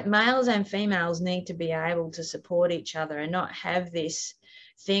 right? Males and females need to be able to support each other and not have this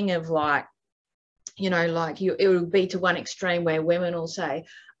thing of like, you know, like it will be to one extreme where women will say,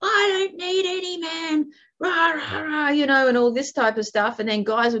 I don't need any man, rah, rah, rah, you know, and all this type of stuff. And then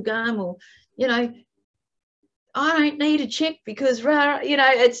guys will go, well, you know, I don't need a chick because, rah, you know,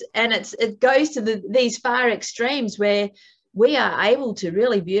 it goes to these far extremes where we are able to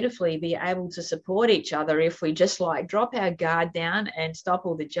really beautifully be able to support each other if we just like drop our guard down and stop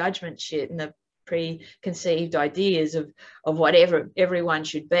all the judgment shit and the preconceived ideas of whatever everyone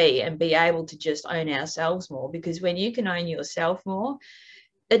should be, and be able to just own ourselves more. Because when you can own yourself more,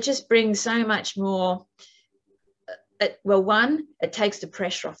 it just brings so much more. Well, one, it takes the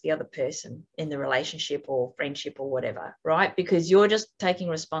pressure off the other person in the relationship or friendship or whatever, right? Because you're just taking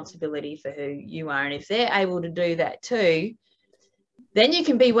responsibility for who you are. And if they're able to do that too, then you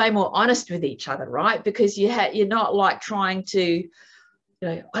can be way more honest with each other, right? Because you're not like trying to, you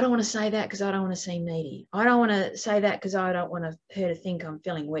know, I don't want to say that because I don't want to seem needy. I don't want to say that because I don't want her to think I'm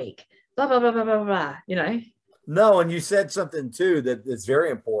feeling weak. Blah, blah, blah, blah, blah, blah, you know? No, and you said something too that is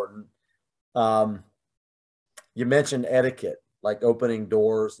very important. You mentioned etiquette, like opening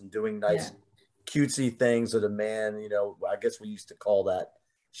doors and doing nice, cutesy things that a man, you know, I guess we used to call that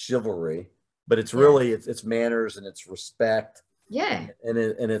chivalry, but it's really, it's manners and it's respect. Yeah. And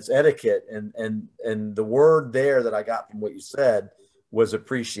it's etiquette. And the word there that I got from what you said was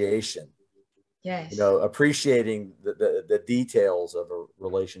appreciation. Yes. You know, appreciating the details of a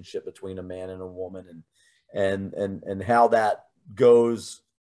relationship between a man and a woman, and how that goes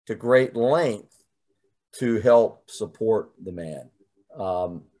to great length to help support the man.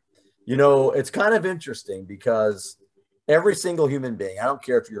 You know, it's kind of interesting because every single human being, I don't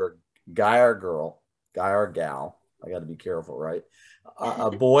care if you're a guy or a girl, guy or a gal, I got to be careful, right?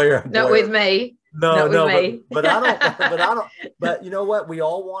 A boy or a boy. Not with me. No, Not with me. but I don't, but you know what? We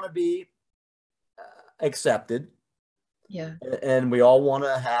all want to be accepted. Yeah. And we all want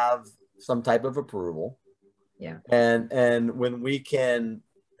to have some type of approval. Yeah. And when we can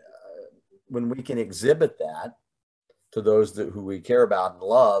exhibit that to those who we care about and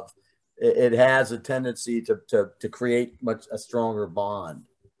love, it has a tendency to create a stronger bond.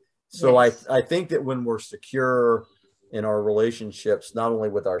 So yes. I think that when we're secure in our relationships, not only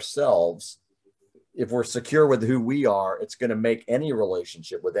with ourselves, if we're secure with who we are, it's going to make any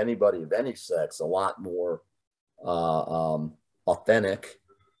relationship with anybody of any sex a lot more authentic,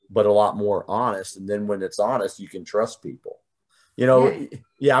 but a lot more honest. And then when it's honest, you can trust people. You know,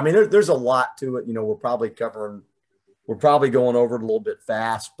 yeah, I mean, there's a lot to it. You know, we're probably going over it a little bit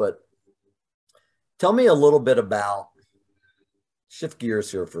fast, but tell me a little bit about, shift gears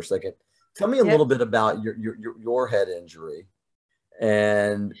here for a second. Tell me a little bit about your head injury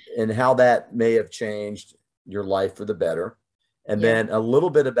and how that may have changed your life for the better. And then a little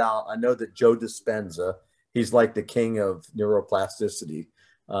bit about, I know that Joe Dispenza, he's like the king of neuroplasticity.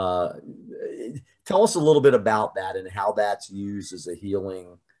 Tell us a little bit about that and how that's used as a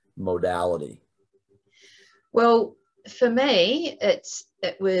healing modality. Well, for me, it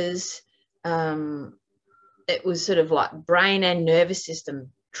was sort of like brain and nervous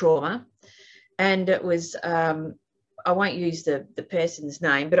system trauma. And it was, I won't use the person's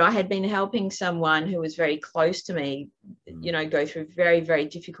name, but I had been helping someone who was very close to me, you know, go through a very, very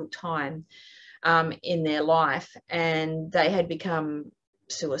difficult time in their life. And they had become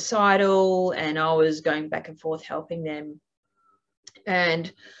suicidal, and I was going back and forth helping them.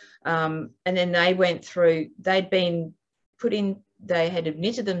 And then they went through, they had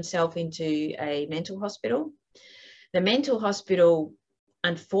admitted themselves into a mental hospital. The mental hospital,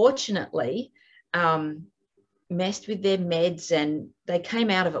 unfortunately, messed with their meds, and they came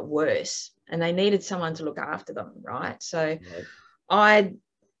out of it worse, and they needed someone to look after them, right? So I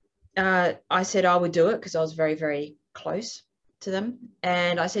said I would do it because I was very, very close to them,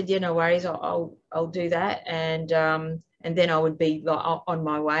 and I said, yeah, no worries, I'll do that, and then I would be on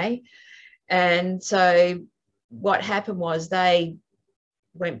my way. And so what happened was they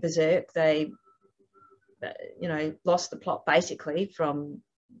went berserk. They, you know, lost the plot basically from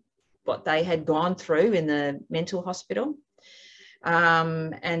what they had gone through in the mental hospital.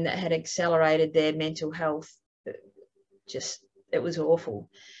 and that had accelerated their mental health. Just, it was awful.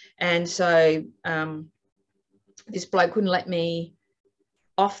 And so this bloke wouldn't let me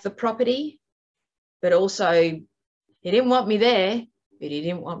off the property, but also he didn't want me there, but he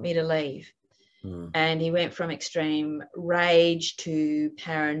didn't want me to leave. And he went from extreme rage to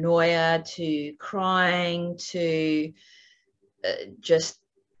paranoia to crying to just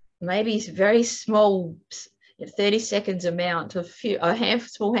maybe very small 30 seconds amount of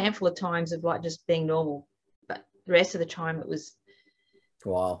small handful of times of like just being normal, but the rest of the time it was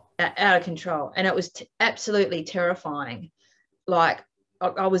wow, out of control. And it was absolutely terrifying. Like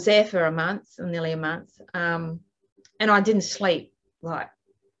I was there for a month, nearly a month, and I didn't sleep like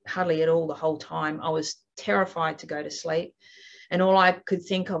hardly at all the whole time. I was terrified to go to sleep, and all I could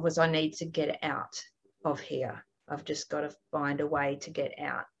think of was I need to get out of here. I've just got to find a way to get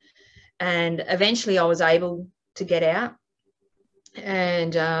out. And eventually I was able to get out,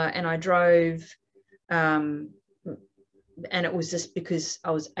 and I drove, and it was just because I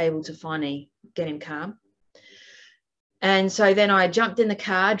was able to finally get him calm. And so then I jumped in the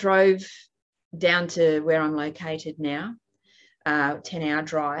car, drove down to where I'm located now, 10-hour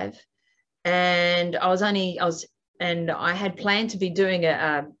drive. And I had planned to be doing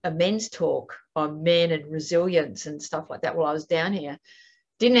a men's talk on men and resilience and stuff like that while I was down here.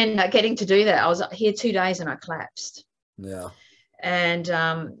 Didn't end up getting to do that. I was here 2 days and I collapsed. Yeah. And,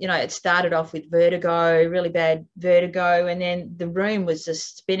 it started off with vertigo, really bad vertigo. And then the room was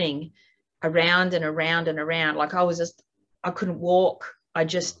just spinning around and around and around. Like I couldn't walk.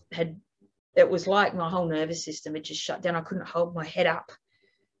 It was like my whole nervous system had just shut down. I couldn't hold my head up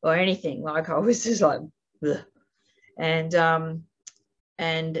or anything. Like I was just like, ugh. And then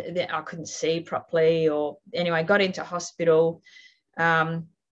I couldn't see properly, or anyway, got into hospital.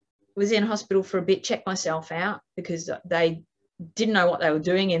 Was in hospital for a bit, checked myself out because they didn't know what they were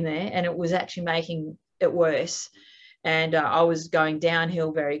doing in there, and it was actually making it worse. And I was going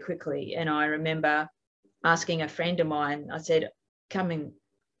downhill very quickly. And I remember asking a friend of mine, I said,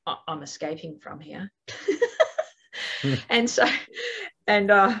 I'm escaping from here. And so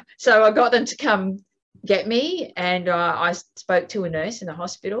I got them to come get me, and I spoke to a nurse in the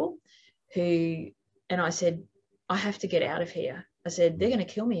hospital and I said, I have to get out of here. I said, they're going to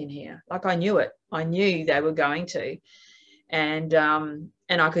kill me in here. Like I knew it. I knew they were going to. And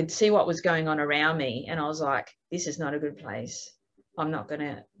I could see what was going on around me. And I was like, this is not a good place.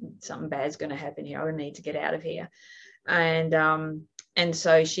 Something bad's going to happen here. I need to get out of here. And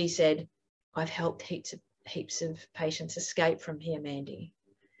so she said, I've helped heaps of patients escape from here, Mandy.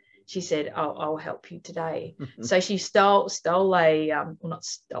 She said, I'll help you today. So she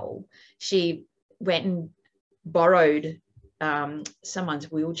she went and borrowed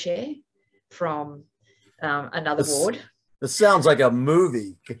someone's wheelchair from another ward. This sounds like a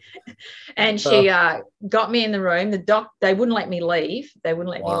movie. And she got me in the room. They wouldn't let me leave. They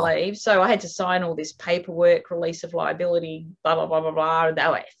wouldn't let me leave. So I had to sign all this paperwork, release of liability, blah, blah, blah, blah, blah. They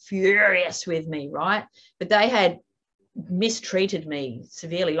were furious with me, right? But they had mistreated me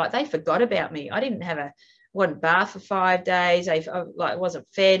severely. Like they forgot about me. I wasn't bathed for 5 days. I wasn't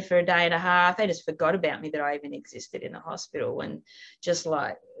fed for a day and a half. They just forgot about me, that I even existed in the hospital, and just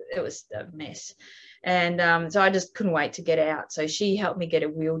like it was a mess. And so I just couldn't wait to get out. So she helped me get a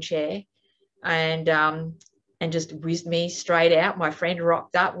wheelchair, and just whizzed me straight out. My friend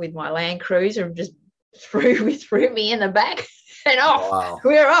rocked up with my Land Cruiser and just threw me in the back and off. Wow.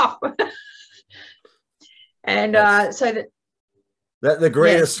 We're off. And so the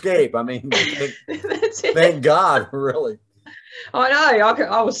great escape. I mean, thank God, really. I know.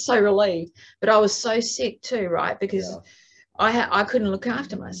 I was so relieved, but I was so sick too, right? Because I couldn't look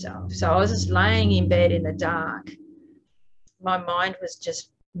after myself. So I was just laying in bed in the dark. My mind was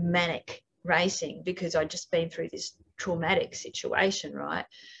just manic racing because I'd just been through this traumatic situation, right?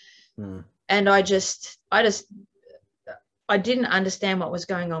 And I didn't understand what was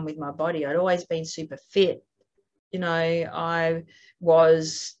going on with my body. I'd always been super fit. I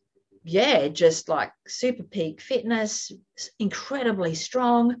was, just like super peak fitness, incredibly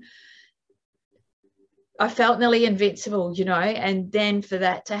strong. I felt nearly invincible, and then for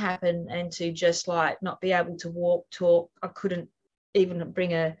that to happen and to just like not be able to walk, talk, I couldn't even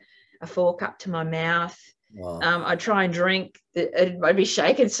bring a fork up to my mouth. Wow. I'd try and drink, I'd be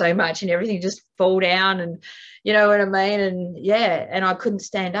shaking so much and everything just fall down, and you know what I mean? And and I couldn't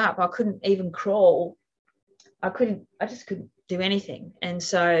stand up. I couldn't even crawl. I just couldn't do anything. And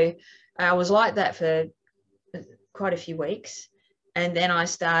so I was like that for quite a few weeks. And then I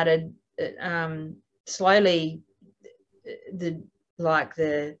started slowly, the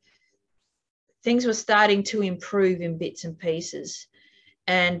things were starting to improve in bits and pieces.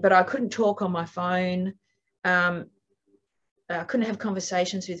 But I couldn't talk on my phone. I couldn't have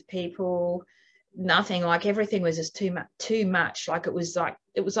conversations with people. Nothing. Like everything was just too much. Like it was like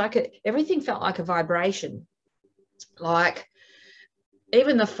everything felt like a vibration. Like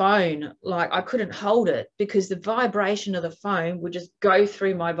even the phone, like I couldn't hold it because the vibration of the phone would just go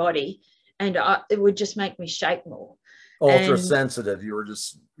through my body, and it would just make me shake more. Ultra sensitive. You were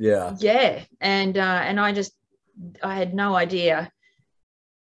just, yeah. Yeah. And I had no idea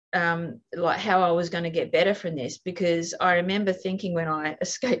like how I was going to get better from this, because I remember thinking when I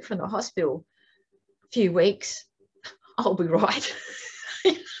escaped from the hospital a few weeks, I'll be right.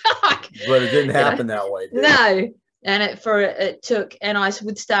 But it didn't happen that way. No. And it took, and I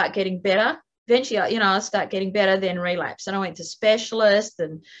would start getting better. Eventually, I'd start getting better, then relapse. And I went to specialists,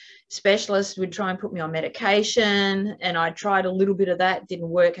 and specialists would try and put me on medication. And I tried a little bit of that, didn't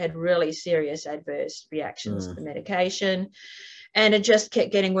work, had really serious adverse reactions to the medication. And it just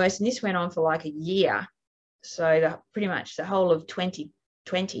kept getting worse. And this went on for like a year. So pretty much the whole of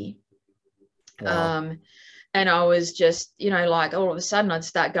 2020. Wow. And I was just, like all of a sudden I'd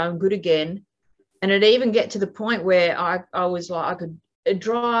start going good again. And it'd even get to the point where I was like, I could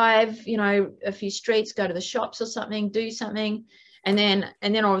drive, a few streets, go to the shops or something, do something. And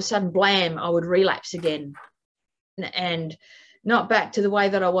then all of a sudden, blam, I would relapse again. And not back to the way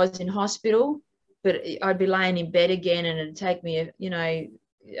that I was in hospital, but I'd be laying in bed again, and it'd take me,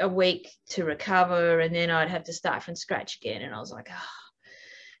 a week to recover. And then I'd have to start from scratch again. And I was like, oh.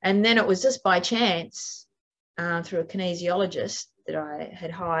 And then it was just by chance through a kinesiologist that I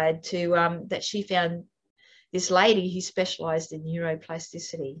had hired that she found this lady who specialized in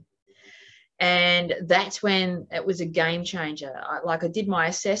neuroplasticity. And that's when it was a game changer. I did my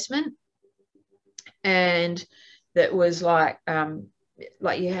assessment, and that was like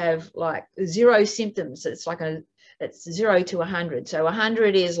you have like 0 symptoms. It's it's 0 to 100. So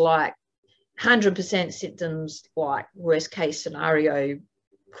 100 is like 100% symptoms, like worst case scenario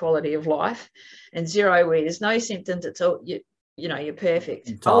quality of life, and 0 is no symptoms. It's all you're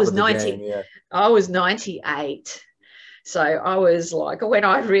perfect. I was 90. Game, yeah. I was 98. So I was like, when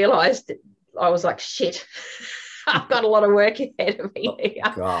I realized it, I was like, shit, I've got a lot of work ahead of me here.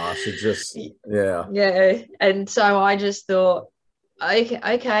 Oh, gosh, it just, yeah. Yeah. And so I just thought,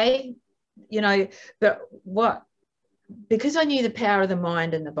 okay, but because I knew the power of the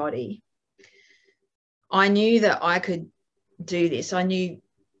mind and the body, I knew that I could do this. I knew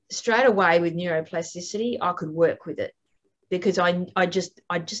straight away with neuroplasticity, I could work with it, because I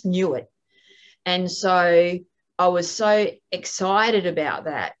just knew it. And so I was so excited about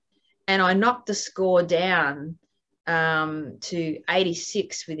that. And I knocked the score down to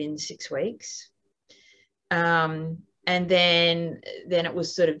 86 within 6 weeks. And then it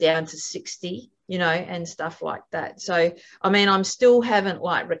was sort of down to 60, and stuff like that. So, I mean, I'm still haven't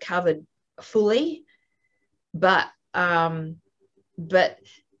like recovered fully, but and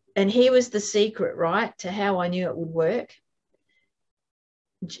here was the secret, right, to how I knew it would work.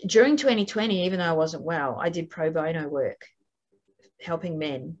 During 2020, even though I wasn't well, I did pro bono work, helping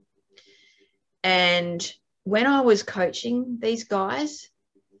men. And when I was coaching these guys,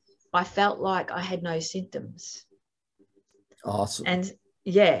 I felt like I had no symptoms. Awesome. And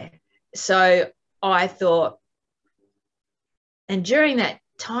yeah, so I thought, and during that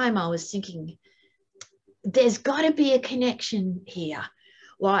time I was thinking, there's got to be a connection here.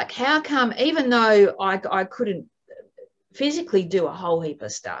 Like, how come, even though I couldn't physically do a whole heap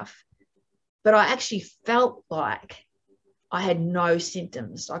of stuff, but I actually felt like I had no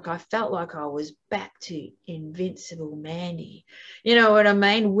symptoms. Like, I felt like I was back to invincible Mandy. You know what I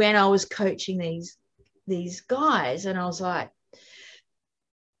mean? When I was coaching these guys, and I was like,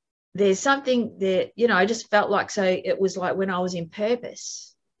 there's something that, I just felt like, so it was like when I was in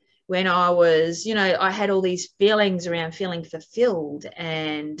purpose, when I was, I had all these feelings around feeling fulfilled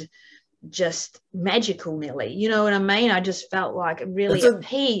and just magical nearly, you know what I mean? I just felt like really at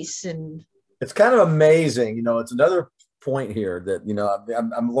peace. And it's kind of amazing, it's another point here that,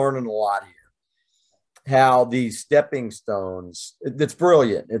 I'm learning a lot here, how these stepping stones, it's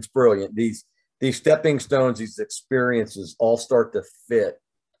brilliant. It's brilliant. These stepping stones, these experiences all start to fit.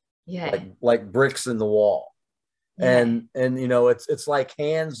 Yeah. Like bricks in the wall. Yeah. And it's like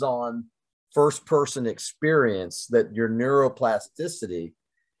hands-on first person experience that your neuroplasticity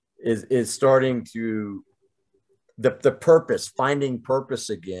is starting to, the purpose, finding purpose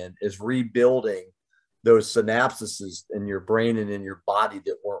again, is rebuilding those synapses in your brain and in your body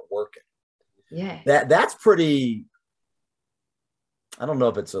that weren't working. Yeah. That's pretty, I don't know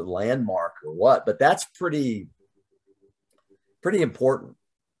if it's a landmark or what, but that's pretty important.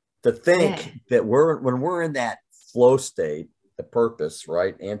 to think that when we're in that flow state, the purpose,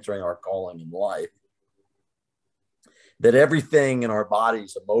 right? Answering our calling in life, that everything in our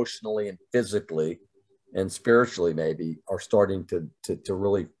bodies, emotionally and physically and spiritually, maybe, are starting to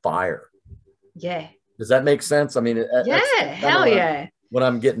really fire. Yeah. Does that make sense? I mean, that's hell yeah. What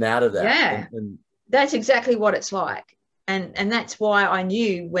I'm getting out of that. Yeah. And that's exactly what it's like. And that's why I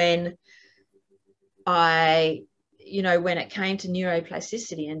knew when when it came to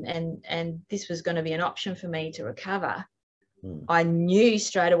neuroplasticity and this was going to be an option for me to recover, I knew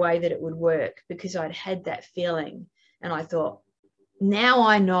straight away that it would work, because I'd had that feeling. And I thought, now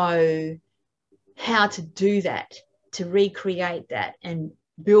I know how to do that, to recreate that and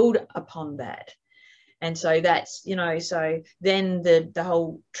build upon that. And so that's, so then the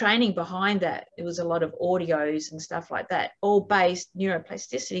whole training behind that, it was a lot of audios and stuff like that, all based,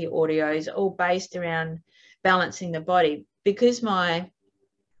 neuroplasticity audios, all based around balancing the body, because my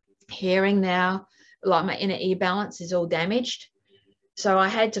hearing now, like my inner ear balance, is all damaged. So I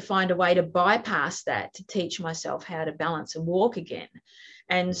had to find a way to bypass that, to teach myself how to balance and walk again.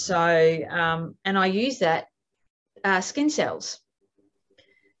 And so, and I use that skin cells.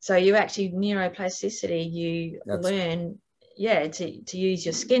 So you actually, neuroplasticity, you learn, to use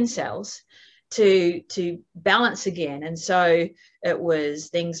your skin cells to balance again. And so it was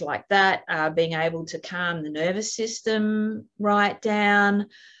things like that, being able to calm the nervous system right down,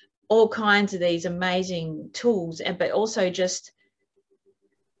 all kinds of these amazing tools, but also just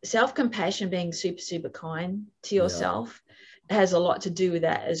self-compassion, being super, super kind to yourself, has a lot to do with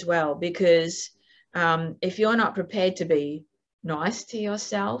that as well. Because if you're not prepared to be nice to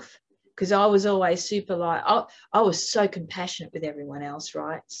yourself, because I was always super I was so compassionate with everyone else,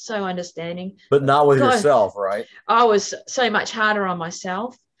 right? So understanding. But not with yourself, right? I was so much harder on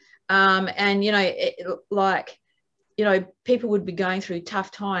myself. And, people would be going through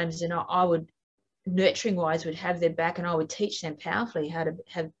tough times, and I would, nurturing wise, would have their back, and I would teach them powerfully how to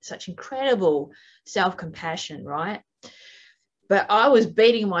have such incredible self-compassion, right? But I was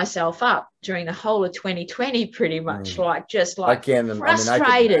beating myself up during the whole of 2020, pretty much,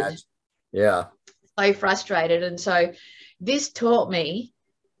 frustrated. So frustrated. And so this taught me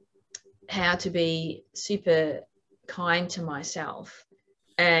how to be super kind to myself.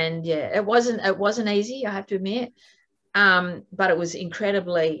 And it wasn't easy, I have to admit. But it was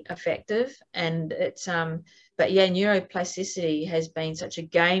incredibly effective. And it's neuroplasticity has been such a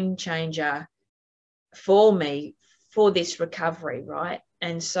game changer for me for this recovery, right?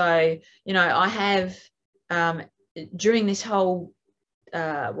 And so, I have during this whole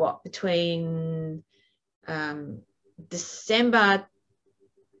between December,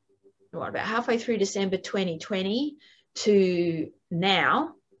 about halfway through December 2020 to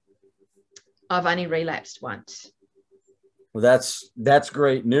now, I've only relapsed once. Well, that's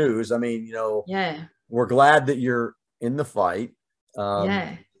great news. I mean, we're glad that you're in the fight.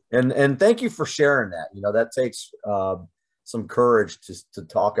 And thank you for sharing that. That takes some courage to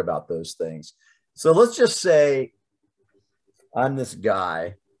talk about those things. So let's just say I'm this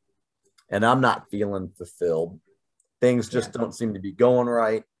guy and I'm not feeling fulfilled. Things just don't seem to be going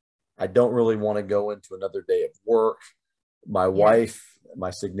right. I don't really want to go into another day of work. My wife,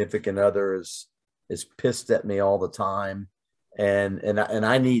 my significant other, is pissed at me all the time, and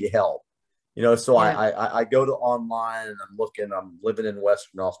I need help. So I go to online and I'm living in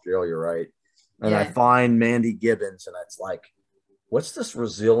Western Australia, right? And I find Mandy Gibbons, and it's like, what's this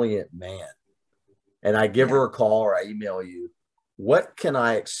resilient man? And I give her a call, or I email you. What can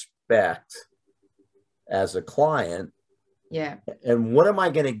I expect as a client? Yeah. And what am I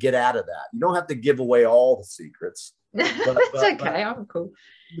going to get out of that? You don't have to give away all the secrets. It's okay. I'm cool.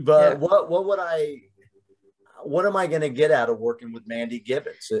 But what am I going to get out of working with Mandy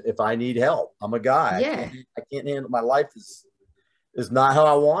Gibbons if I need help? I'm a guy. I can't handle, my life is not how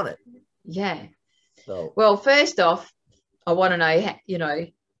I want it. Yeah. So, well, first off, I want to know,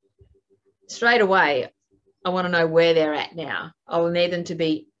 straight away, I want to know where they're at now. I will need them to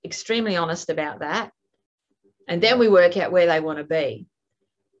be extremely honest about that. And then we work out where they want to be.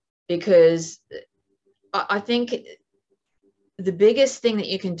 Because I think the biggest thing that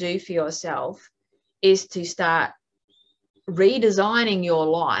you can do for yourself is to start redesigning your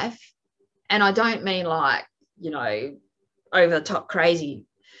life. And I don't mean like, over the top crazy,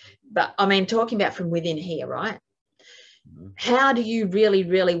 but I mean talking about from within here, right? Mm-hmm. How do you really,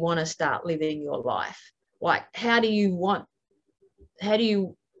 really want to start living your life? Like, how do you want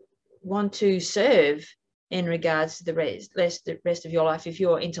to serve in regards to the rest of your life if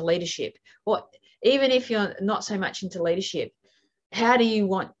you're into leadership? Or even if you're not so much into leadership, how do you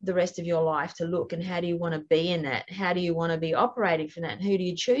want the rest of your life to look, and how do you want to be in that? How do you want to be operating from that? And who do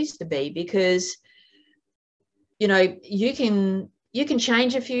you choose to be? Because, you know, you can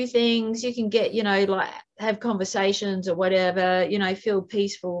change a few things. You can get, you know, like have conversations or whatever, you know, feel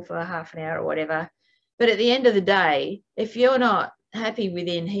peaceful for half an hour or whatever. But at the end of the day, if you're not happy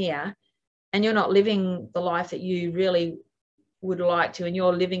within here and you're not living the life that you really would like to, and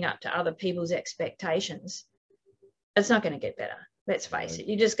you're living up to other people's expectations, it's not going to get better. Let's face it.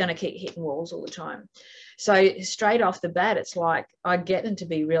 You're just going to keep hitting walls all the time. So straight off the bat, it's like I get them to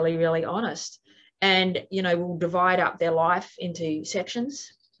be really, really honest. And, you know, we'll divide up their life into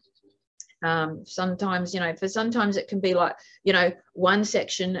sections. Sometimes, you know, sometimes it can be like, you know, one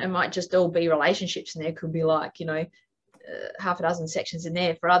section, it might just all be relationships, and there could be like, you know, half a dozen sections in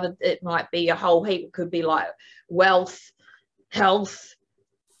there. For other, it might be a whole heap. It could be like wealth, health,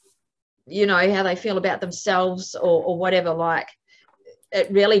 you know, how they feel about themselves or whatever. Like, it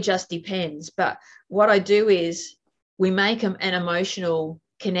really just depends. But what I do is we make an emotional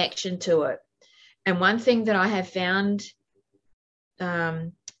connection to it. And one thing that I have found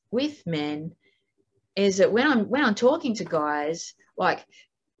with men is that when I'm talking to guys, like,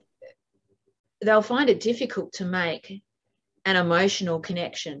 they'll find it difficult to make an emotional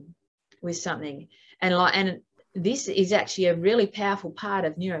connection with something. And this is actually a really powerful part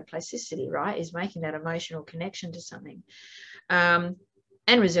of neuroplasticity, right? Is making that emotional connection to something.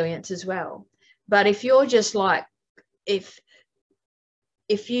 And resilience as well. But if you're just like, if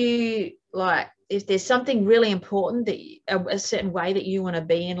there's something really important that a certain way that you want to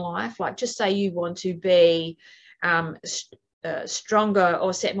be in life, like just say you want to be stronger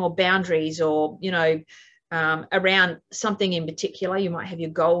or set more boundaries, or, you know, around something in particular, you might have your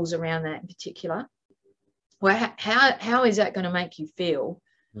goals around that in particular. Well, how is that going to make you feel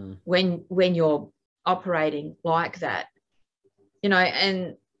when you're operating like that? You know,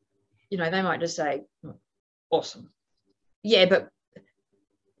 and, you know, they might just say, awesome. Yeah, but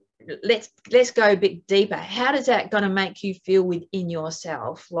let's go a bit deeper. How does that going to make you feel within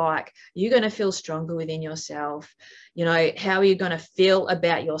yourself? Like, you're going to feel stronger within yourself. You know, how are you going to feel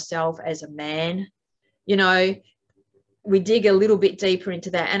about yourself as a man? You know, we dig a little bit deeper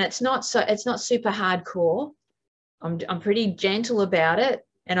into that, and it's not super hardcore. I'm pretty gentle about it,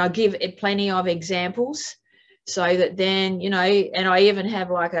 and I give it plenty of examples. So that then, you know, and I even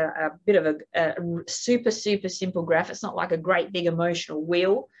have like a bit of a super, super simple graph. It's not like a great big emotional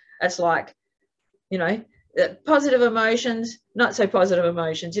wheel. It's like, you know, positive emotions, not so positive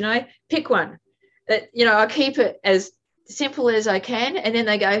emotions, you know, pick one. You know, I keep it as simple as I can. And then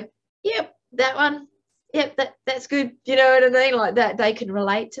they go, yep, that one. Yep, that's good. You know what I mean? Like that, they can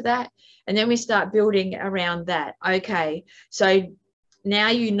relate to that. And then we start building around that. Okay, so now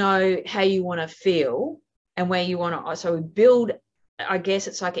you know how you want to feel and where you want to, so we build, I guess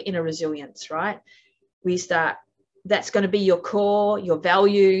it's like an inner resilience, right? We start, that's going to be your core, your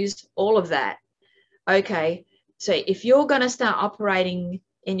values, all of that. Okay, so if you're going to start operating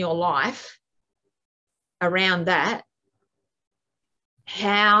in your life around that,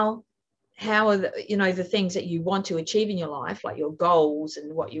 how are the, you know, the things that you want to achieve in your life, like your goals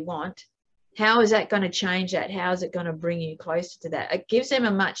and what you want, how is that going to change that? How is it going to bring you closer to that? It gives them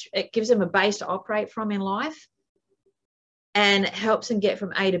a base to operate from in life, and it helps them get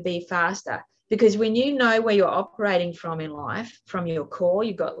from A to B faster. Because when you know where you're operating from in life, from your core,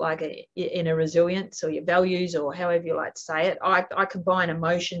 you've got like a inner resilience, or your values, or however you like to say it. I combine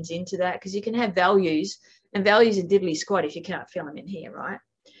emotions into that, because you can have values, and values are diddly squat if you can't feel them in here, right?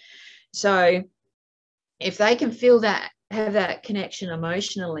 So if they can feel that, have that connection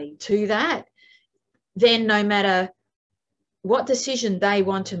emotionally to that, then no matter what decision they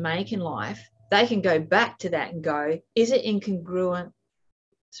want to make in life, they can go back to that and go, is it incongruent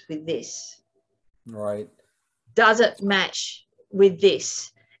with this? Right. Does it match with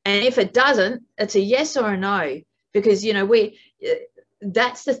this? And if it doesn't, it's a yes or a no. Because, you know,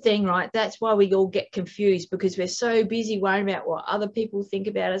 that's the thing, right? That's why we all get confused, because we're so busy worrying about what other people think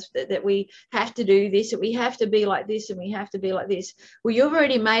about us, that we have to do this, that we have to be like this, and we have to be like this. Well, you've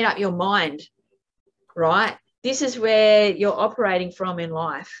already made up your mind, right? This is where you're operating from in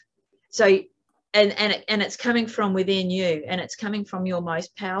life. So, and it's coming from within you, and it's coming from your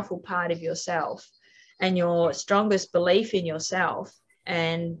most powerful part of yourself and your strongest belief in yourself.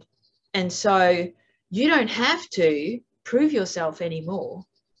 And so you don't have to prove yourself anymore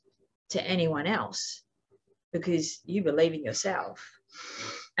to anyone else, because you believe in yourself.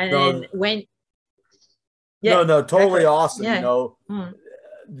 And then when totally awesome. Yeah. You know,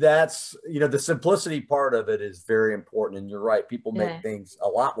 that's, you know, the simplicity part of it is very important. And you're right, people make things a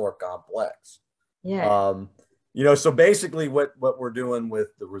lot more complex. Yeah. So basically what we're doing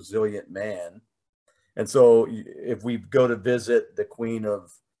with the resilient man. And so if we go to visit the queen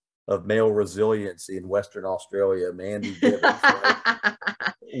of male resiliency in Western Australia, Mandy Gibbons, right?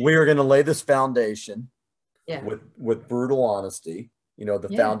 We are going to lay this foundation Yeah. with brutal honesty, the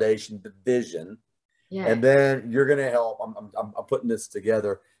Yeah. foundation, the vision. Yeah. And then you're going to help. I'm putting this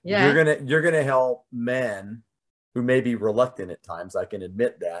together. Yeah. You're going to help men who may be reluctant at times. I can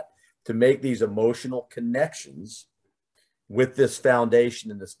admit that, to make these emotional connections with this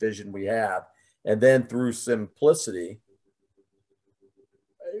foundation and this vision we have. And then through simplicity,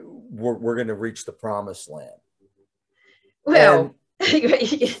 we're going to reach the promised land. Well,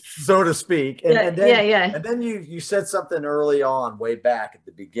 so to speak. And then you said something early on, way back at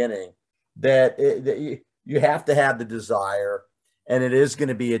the beginning, that you have to have the desire, and it is going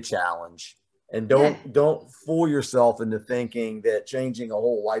to be a challenge. And don't fool yourself into thinking that changing a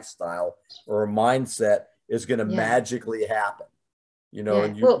whole lifestyle or a mindset is going to magically happen.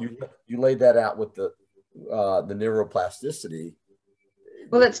 And you laid that out with the neuroplasticity.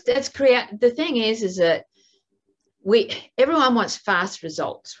 Well, that's create. The thing is that everyone wants fast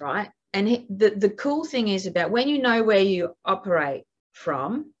results, right? And the cool thing is about when you know where you operate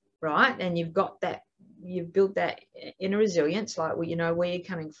from, right? And you've got that, you've built that inner resilience, like where you're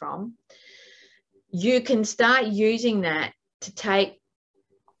coming from. You can start using that to take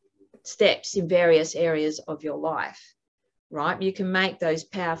steps in various areas of your life, right? You can make those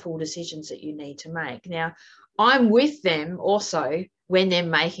powerful decisions that you need to make. Now, I'm with them also when they're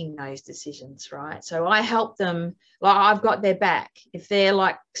making those decisions, right? So I help them, like I've got their back. If they're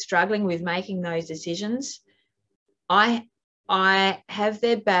like struggling with making those decisions, I have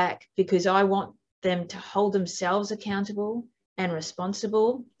their back because I want them to hold themselves accountable and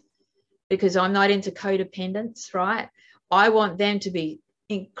responsible, because I'm not into codependence, right? I want them to be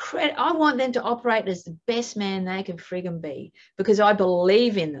incredible. I want them to operate as the best man they can friggin' be, because I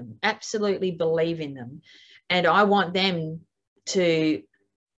believe in them, absolutely believe in them. And I want them to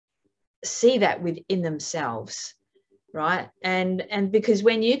see that within themselves, right? And because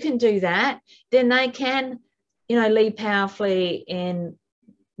when you can do that, then they can, lead powerfully in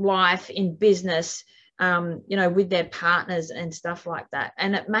life, in business, with their partners and stuff like that.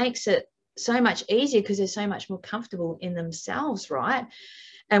 And it makes it so much easier because they're so much more comfortable in themselves, right?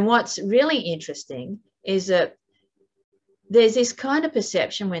 And what's really interesting is that there's this kind of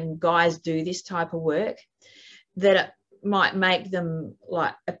perception when guys do this type of work that it might make them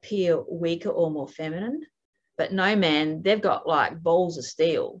like appear weaker or more feminine. But no, man, they've got like balls of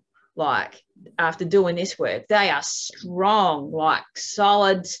steel. Like after doing this work, they are strong, like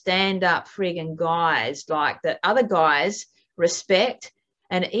solid stand-up friggin' guys, like that other guys respect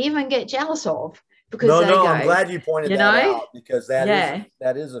and even get jealous of, because I'm glad you pointed that out, because that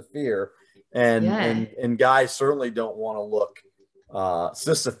is a fear, and guys certainly don't want to look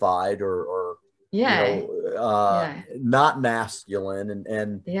sissified or not masculine,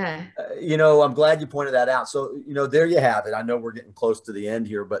 and I'm glad you pointed that out. So there you have it. I know we're getting close to the end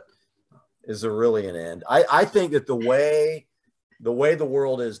here, but is there really an end? I think that the way the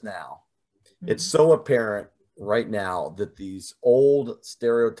world is now, it's so apparent right now that these old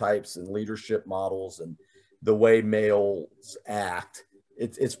stereotypes and leadership models and the way males act,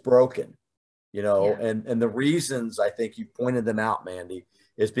 it's broken, and the reasons, I think you pointed them out, Mandy,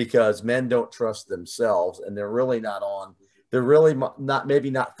 is because men don't trust themselves, and they're really not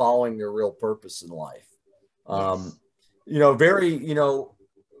maybe not following their real purpose in life.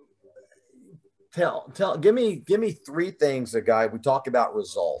 Give me three things, we talk about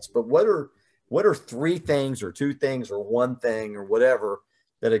results, but what are three things or two things or one thing or whatever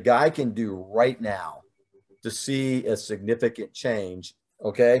that a guy can do right now to see a significant change?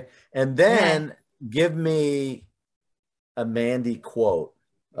 Okay. And then give me a Mandy quote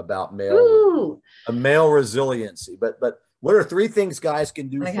about male resiliency. But what are three things guys can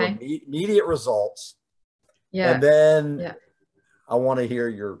do for immediate results? Yeah. And then I want to hear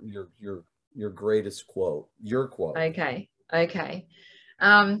your greatest quote, your quote. Okay.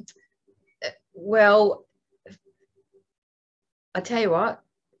 Well, I tell you what,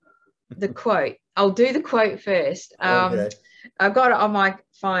 the quote, I'll do the quote first. I've got it on my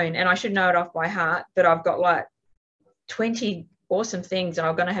phone and I should know it off by heart, but I've got like 20 awesome things and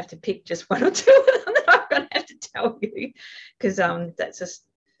I'm going to have to pick just one or two of them that I'm going to have to tell you, because that's just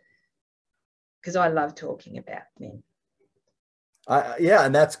because I love talking about men.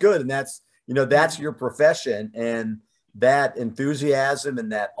 And that's good. And that's, that's your profession, and that enthusiasm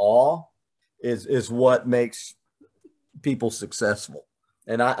and that awe is what makes people successful.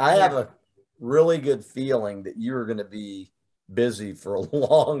 And I have a really good feeling that you're going to be busy for a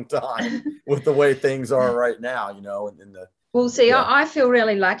long time with the way things are right now, you know, and the, Well, see, yeah. I feel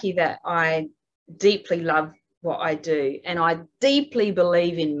really lucky that I deeply love what I do, and I deeply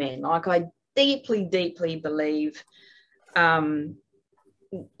believe in men. Like, I deeply, deeply believe,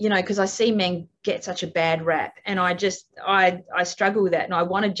 you know, because I see men get such a bad rap, and I struggle with that, and I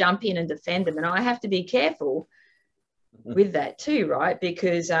want to jump in and defend them, and I have to be careful with that too, right?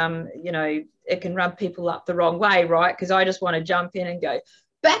 Because you know, it can rub people up the wrong way, right? Because I just want to jump in and go,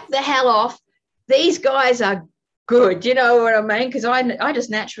 back the hell off. These guys are good, you know what I mean? Because I just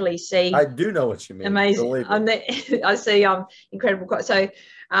naturally see. I do know what you mean. Amazing. I see incredible. So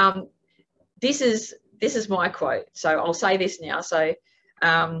this is my quote. So I'll say this now. So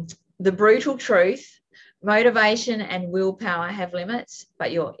the brutal truth: motivation and willpower have limits,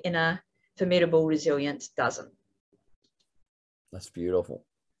 but your inner formidable resilience doesn't. That's beautiful.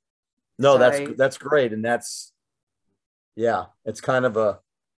 No, So, that's great. And that's, yeah, it's kind of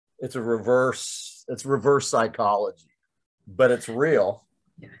it's reverse psychology, but it's real.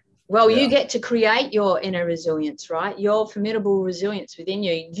 well, Yeah. you get to create your inner resilience, right? Your formidable resilience within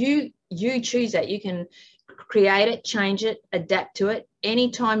you. You choose that. You can create it, change it, adapt to it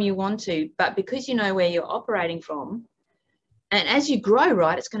anytime you want to. But because you know where you're operating from, and as you grow,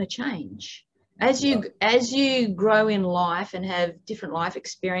 right, it's going to change. As you grow in life and have different life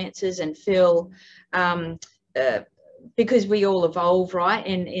experiences and feel, because we all evolve, right,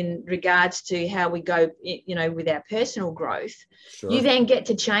 in regards to how we go, you know, with our personal growth, Sure. you then get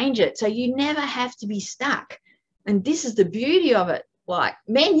to change it. So you never have to be stuck. And this is the beauty of it. Like,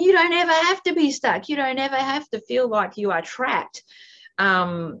 men, you don't ever have to be stuck. You don't ever have to feel like you are trapped,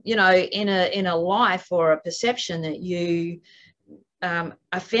 you know, in a life or a perception that you are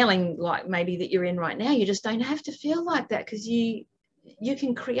feeling like maybe that you're in right now. You just don't have to feel like that, because you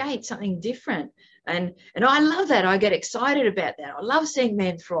can create something different. And I love that. I get excited about that. I love seeing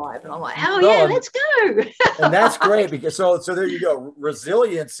men thrive, and I'm like, hell yeah, let's go. And that's great, because so there you go.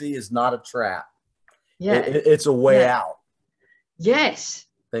 Resiliency is not a trap. Yeah, it's a way out. Yes.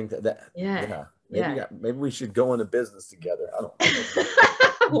 I think that yeah. Maybe we should go into business together. I don't know.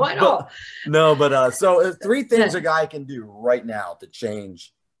 Why not? So 3 things a guy can do right now to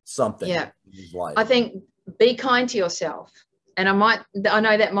change something in his life. I think be kind to yourself. And I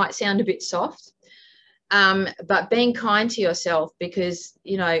know that might sound a bit soft, but being kind to yourself, because,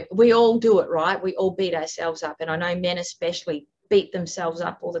 you know, we all do it, right? We all beat ourselves up. And I know men especially beat themselves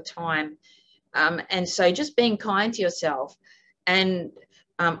up all the time. And so just being kind to yourself. And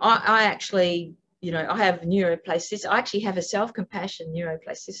I actually, you know, I have neuroplasticity. I actually have a self-compassion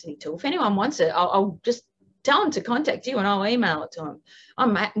neuroplasticity tool. If anyone wants it, I'll just tell them to contact you and I'll email it to them.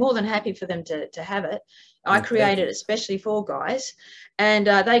 I'm more than happy for them to have it. I created it especially for guys, and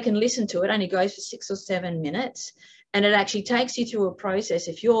they can listen to it. Only goes for 6 or 7 minutes, and it actually takes you through a process.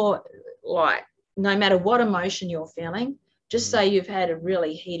 If you're like, no matter what emotion you're feeling, just say you've had a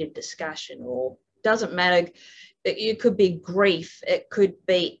really heated discussion, or doesn't matter. It could be grief, it could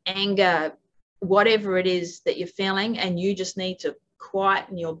be anger, whatever it is that you're feeling, and you just need to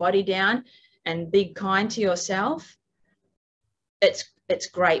quieten your body down and be kind to yourself. It's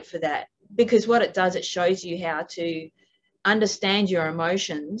great for that, because what it does, it shows you how to understand your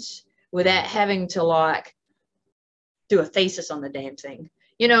emotions without having to like do a thesis on the damn thing.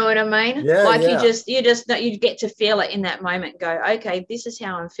 You know what I mean? You get to feel it in that moment and go, okay, this is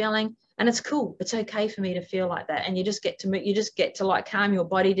how I'm feeling. And it's cool. It's okay for me to feel like that. And you just get to like calm your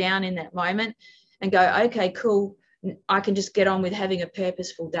body down in that moment and go, okay, cool. I can just get on with having a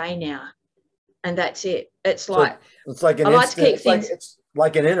purposeful day now. And that's it. It's like an it's like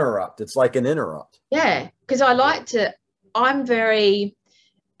an interrupt. It's like an interrupt. Yeah. Because I'm very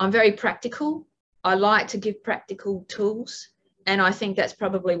practical. I like to give practical tools. And I think that's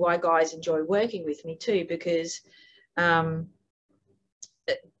probably why guys enjoy working with me too, because I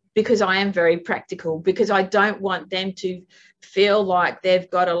am very practical, because I don't want them to feel like they've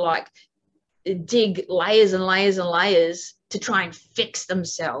got to like dig layers and layers and layers to try and fix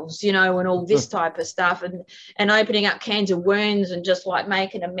themselves, you know, and all this type of stuff, and opening up cans of worms and just like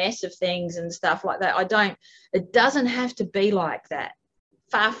making a mess of things and stuff like that. It doesn't have to be like that.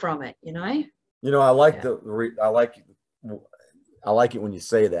 Far from it, you know. You know, I like it when you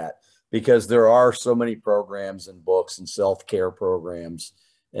say that, because there are so many programs and books and self-care programs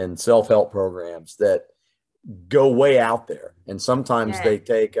and self-help programs that go way out there, and sometimes they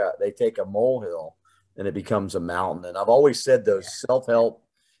take a molehill and it becomes a mountain. And I've always said those self-help,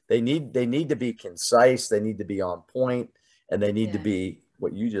 they need to be concise, they need to be on point, and they need to be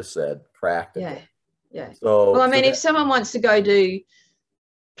what you just said, practical. So, well, I mean, if someone wants to go do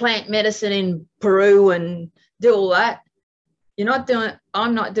plant medicine in Peru and do all that,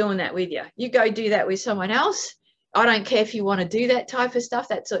 I'm not doing that with you. You go do that with someone else. I don't care if you want to do that type of stuff.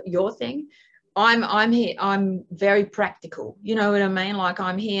 That's your thing. I'm here. I'm very practical. You know what I mean? Like,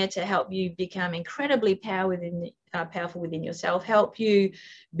 I'm here to help you become incredibly powerful within yourself, help you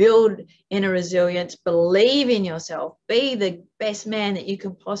build inner resilience, believe in yourself, be the best man that you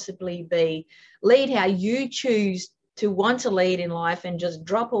can possibly be, lead how you choose to want to lead in life, and just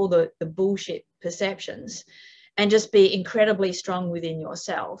drop all the bullshit perceptions and just be incredibly strong within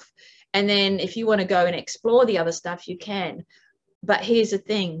yourself. And then if you want to go and explore the other stuff, you can. But here's the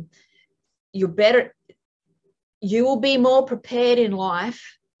thing. You will be more prepared in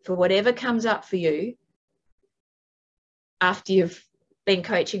life for whatever comes up for you after you've been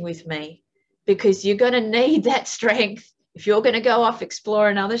coaching with me, because you're going to need that strength. If you're going to go off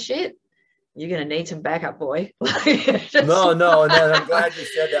exploring other shit, you're going to need some backup, boy. No, and I'm glad you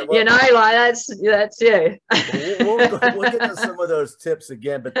said that. Well, you know, like that's you. We'll get to some of those tips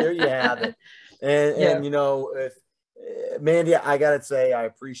again, but there you have it. And you know, if Mandy, I gotta say, I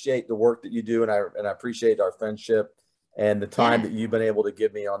appreciate the work that you do, and I appreciate our friendship and the time that you've been able to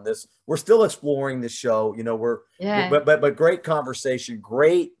give me on this. We're still exploring the show, you know. But great conversation,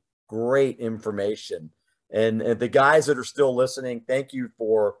 great information, and the guys that are still listening, thank you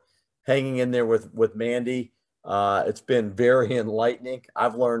for hanging in there with Mandy. It's been very enlightening.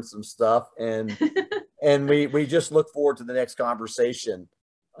 I've learned some stuff, and we just look forward to the next conversation.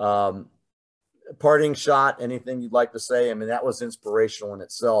 Parting shot, anything you'd like to say? I mean, that was inspirational in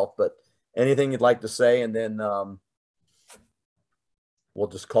itself, but anything you'd like to say, and then we'll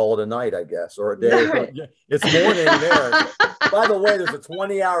just call it a night, I guess, or a day. Right. It's morning there. By the way, there's a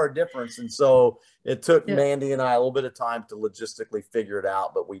 20-hour difference, and so it took Mandy and I a little bit of time to logistically figure it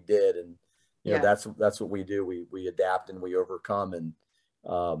out, but we did, and you know, that's what we do. We adapt and we overcome, and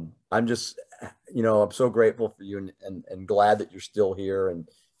I'm just, you know, I'm so grateful for you, and glad that you're still here, and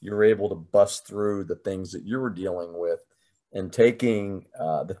you're able to bust through the things that you were dealing with, and taking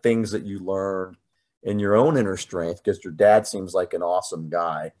the things that you learned in your own inner strength, because your dad seems like an awesome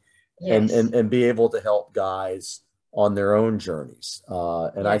guy, and be able to help guys on their own journeys.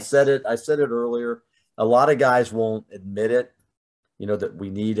 And I said it earlier, a lot of guys won't admit it, you know, that we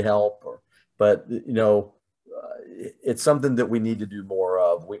need help, but you know, it's something that we need to do more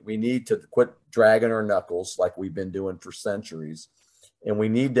of. We need to quit dragging our knuckles like we've been doing for centuries. And we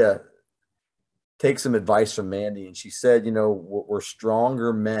need to take some advice from Mandy. And she said, you know, we're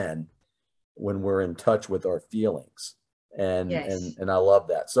stronger men when we're in touch with our feelings. And I love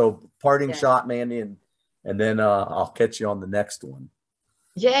that. So parting shot, Mandy, and then I'll catch you on the next one.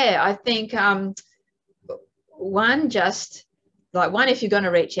 Yeah, I think one, if you're going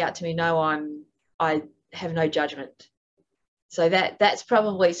to reach out to me, I have no judgment. So that's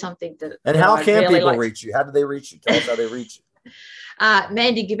probably something that. And how can people reach you? How do they reach you? Tell us how they reach you.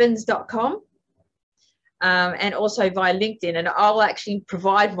 MandyGibbons.com, and also via LinkedIn, and I'll actually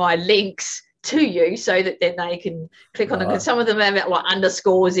provide my links to you so that then they can click on them, because some of them have like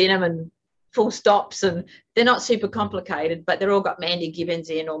underscores in them and full stops, and they're not super complicated, but they're all got Mandy Gibbons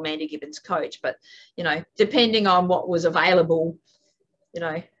in, or Mandy Gibbons Coach. But you know, depending on what was available, you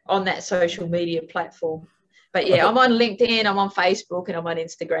know, on that social media platform. But yeah, I'm on LinkedIn, I'm on Facebook, and I'm on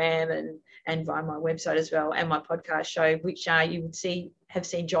Instagram, and via my website as well, and my podcast show, which you would have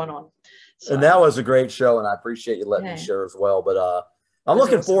seen John on. So, and that was a great show, and I appreciate you letting me share as well. But I'm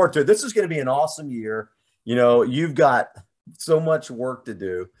looking forward to it. This is going to be an awesome year. You know, you've got so much work to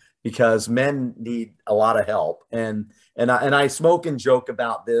do, because men need a lot of help. And I smoke and joke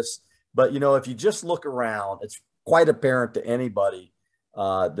about this, but you know, if you just look around, it's quite apparent to anybody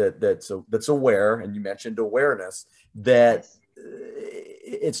that's aware, and you mentioned awareness, that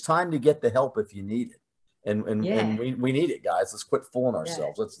it's time to get the help if you need it. And we need it, guys. Let's quit fooling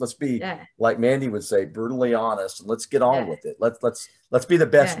ourselves. Let's be, like Mandy would say, brutally honest, and let's get on with it. Let's be the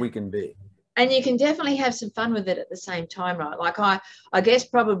best we can be. And you can definitely have some fun with it at the same time, right? Like I guess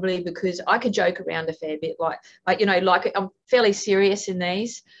probably because I could joke around a fair bit, like you know, like I'm fairly serious in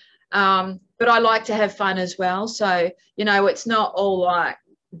these, but I like to have fun as well. So you know, it's not all like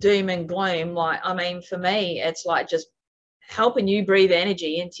doom and gloom. Like, I mean, for me, it's like just helping you breathe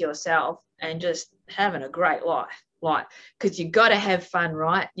energy into yourself and just having a great life. Like, because you got to have fun,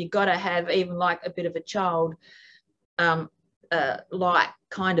 right? You got to have even like a bit of a child like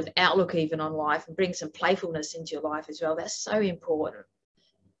kind of outlook even on life, and bring some playfulness into your life as well. That's so important.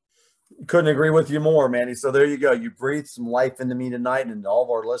 Couldn't agree with you more, Mandy. So there you go. You breathed some life into me tonight and all of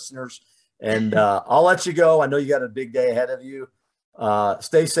our listeners. And I'll let you go. I know you got a big day ahead of you.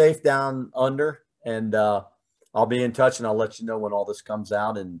 Stay safe down under, and I'll be in touch, and I'll let you know when all this comes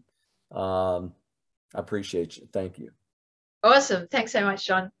out. And I appreciate you. Thank you. Awesome. Thanks so much,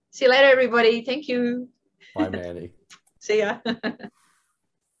 Sean. See you later, everybody. Thank you. Bye, Mandy. See ya.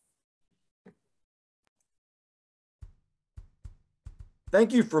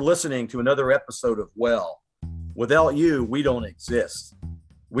 Thank you for listening to another episode of Well. Without you, we don't exist.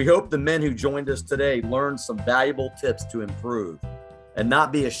 We hope the men who joined us today learned some valuable tips to improve and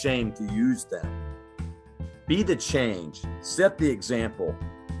not be ashamed to use them. Be the change, set the example,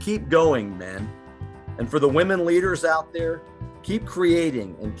 keep going, men. And for the women leaders out there, keep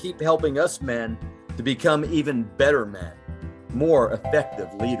creating and keep helping us men to become even better men, more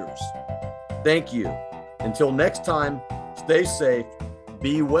effective leaders. Thank you. Until next time, stay safe,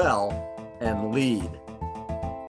 be well, and lead.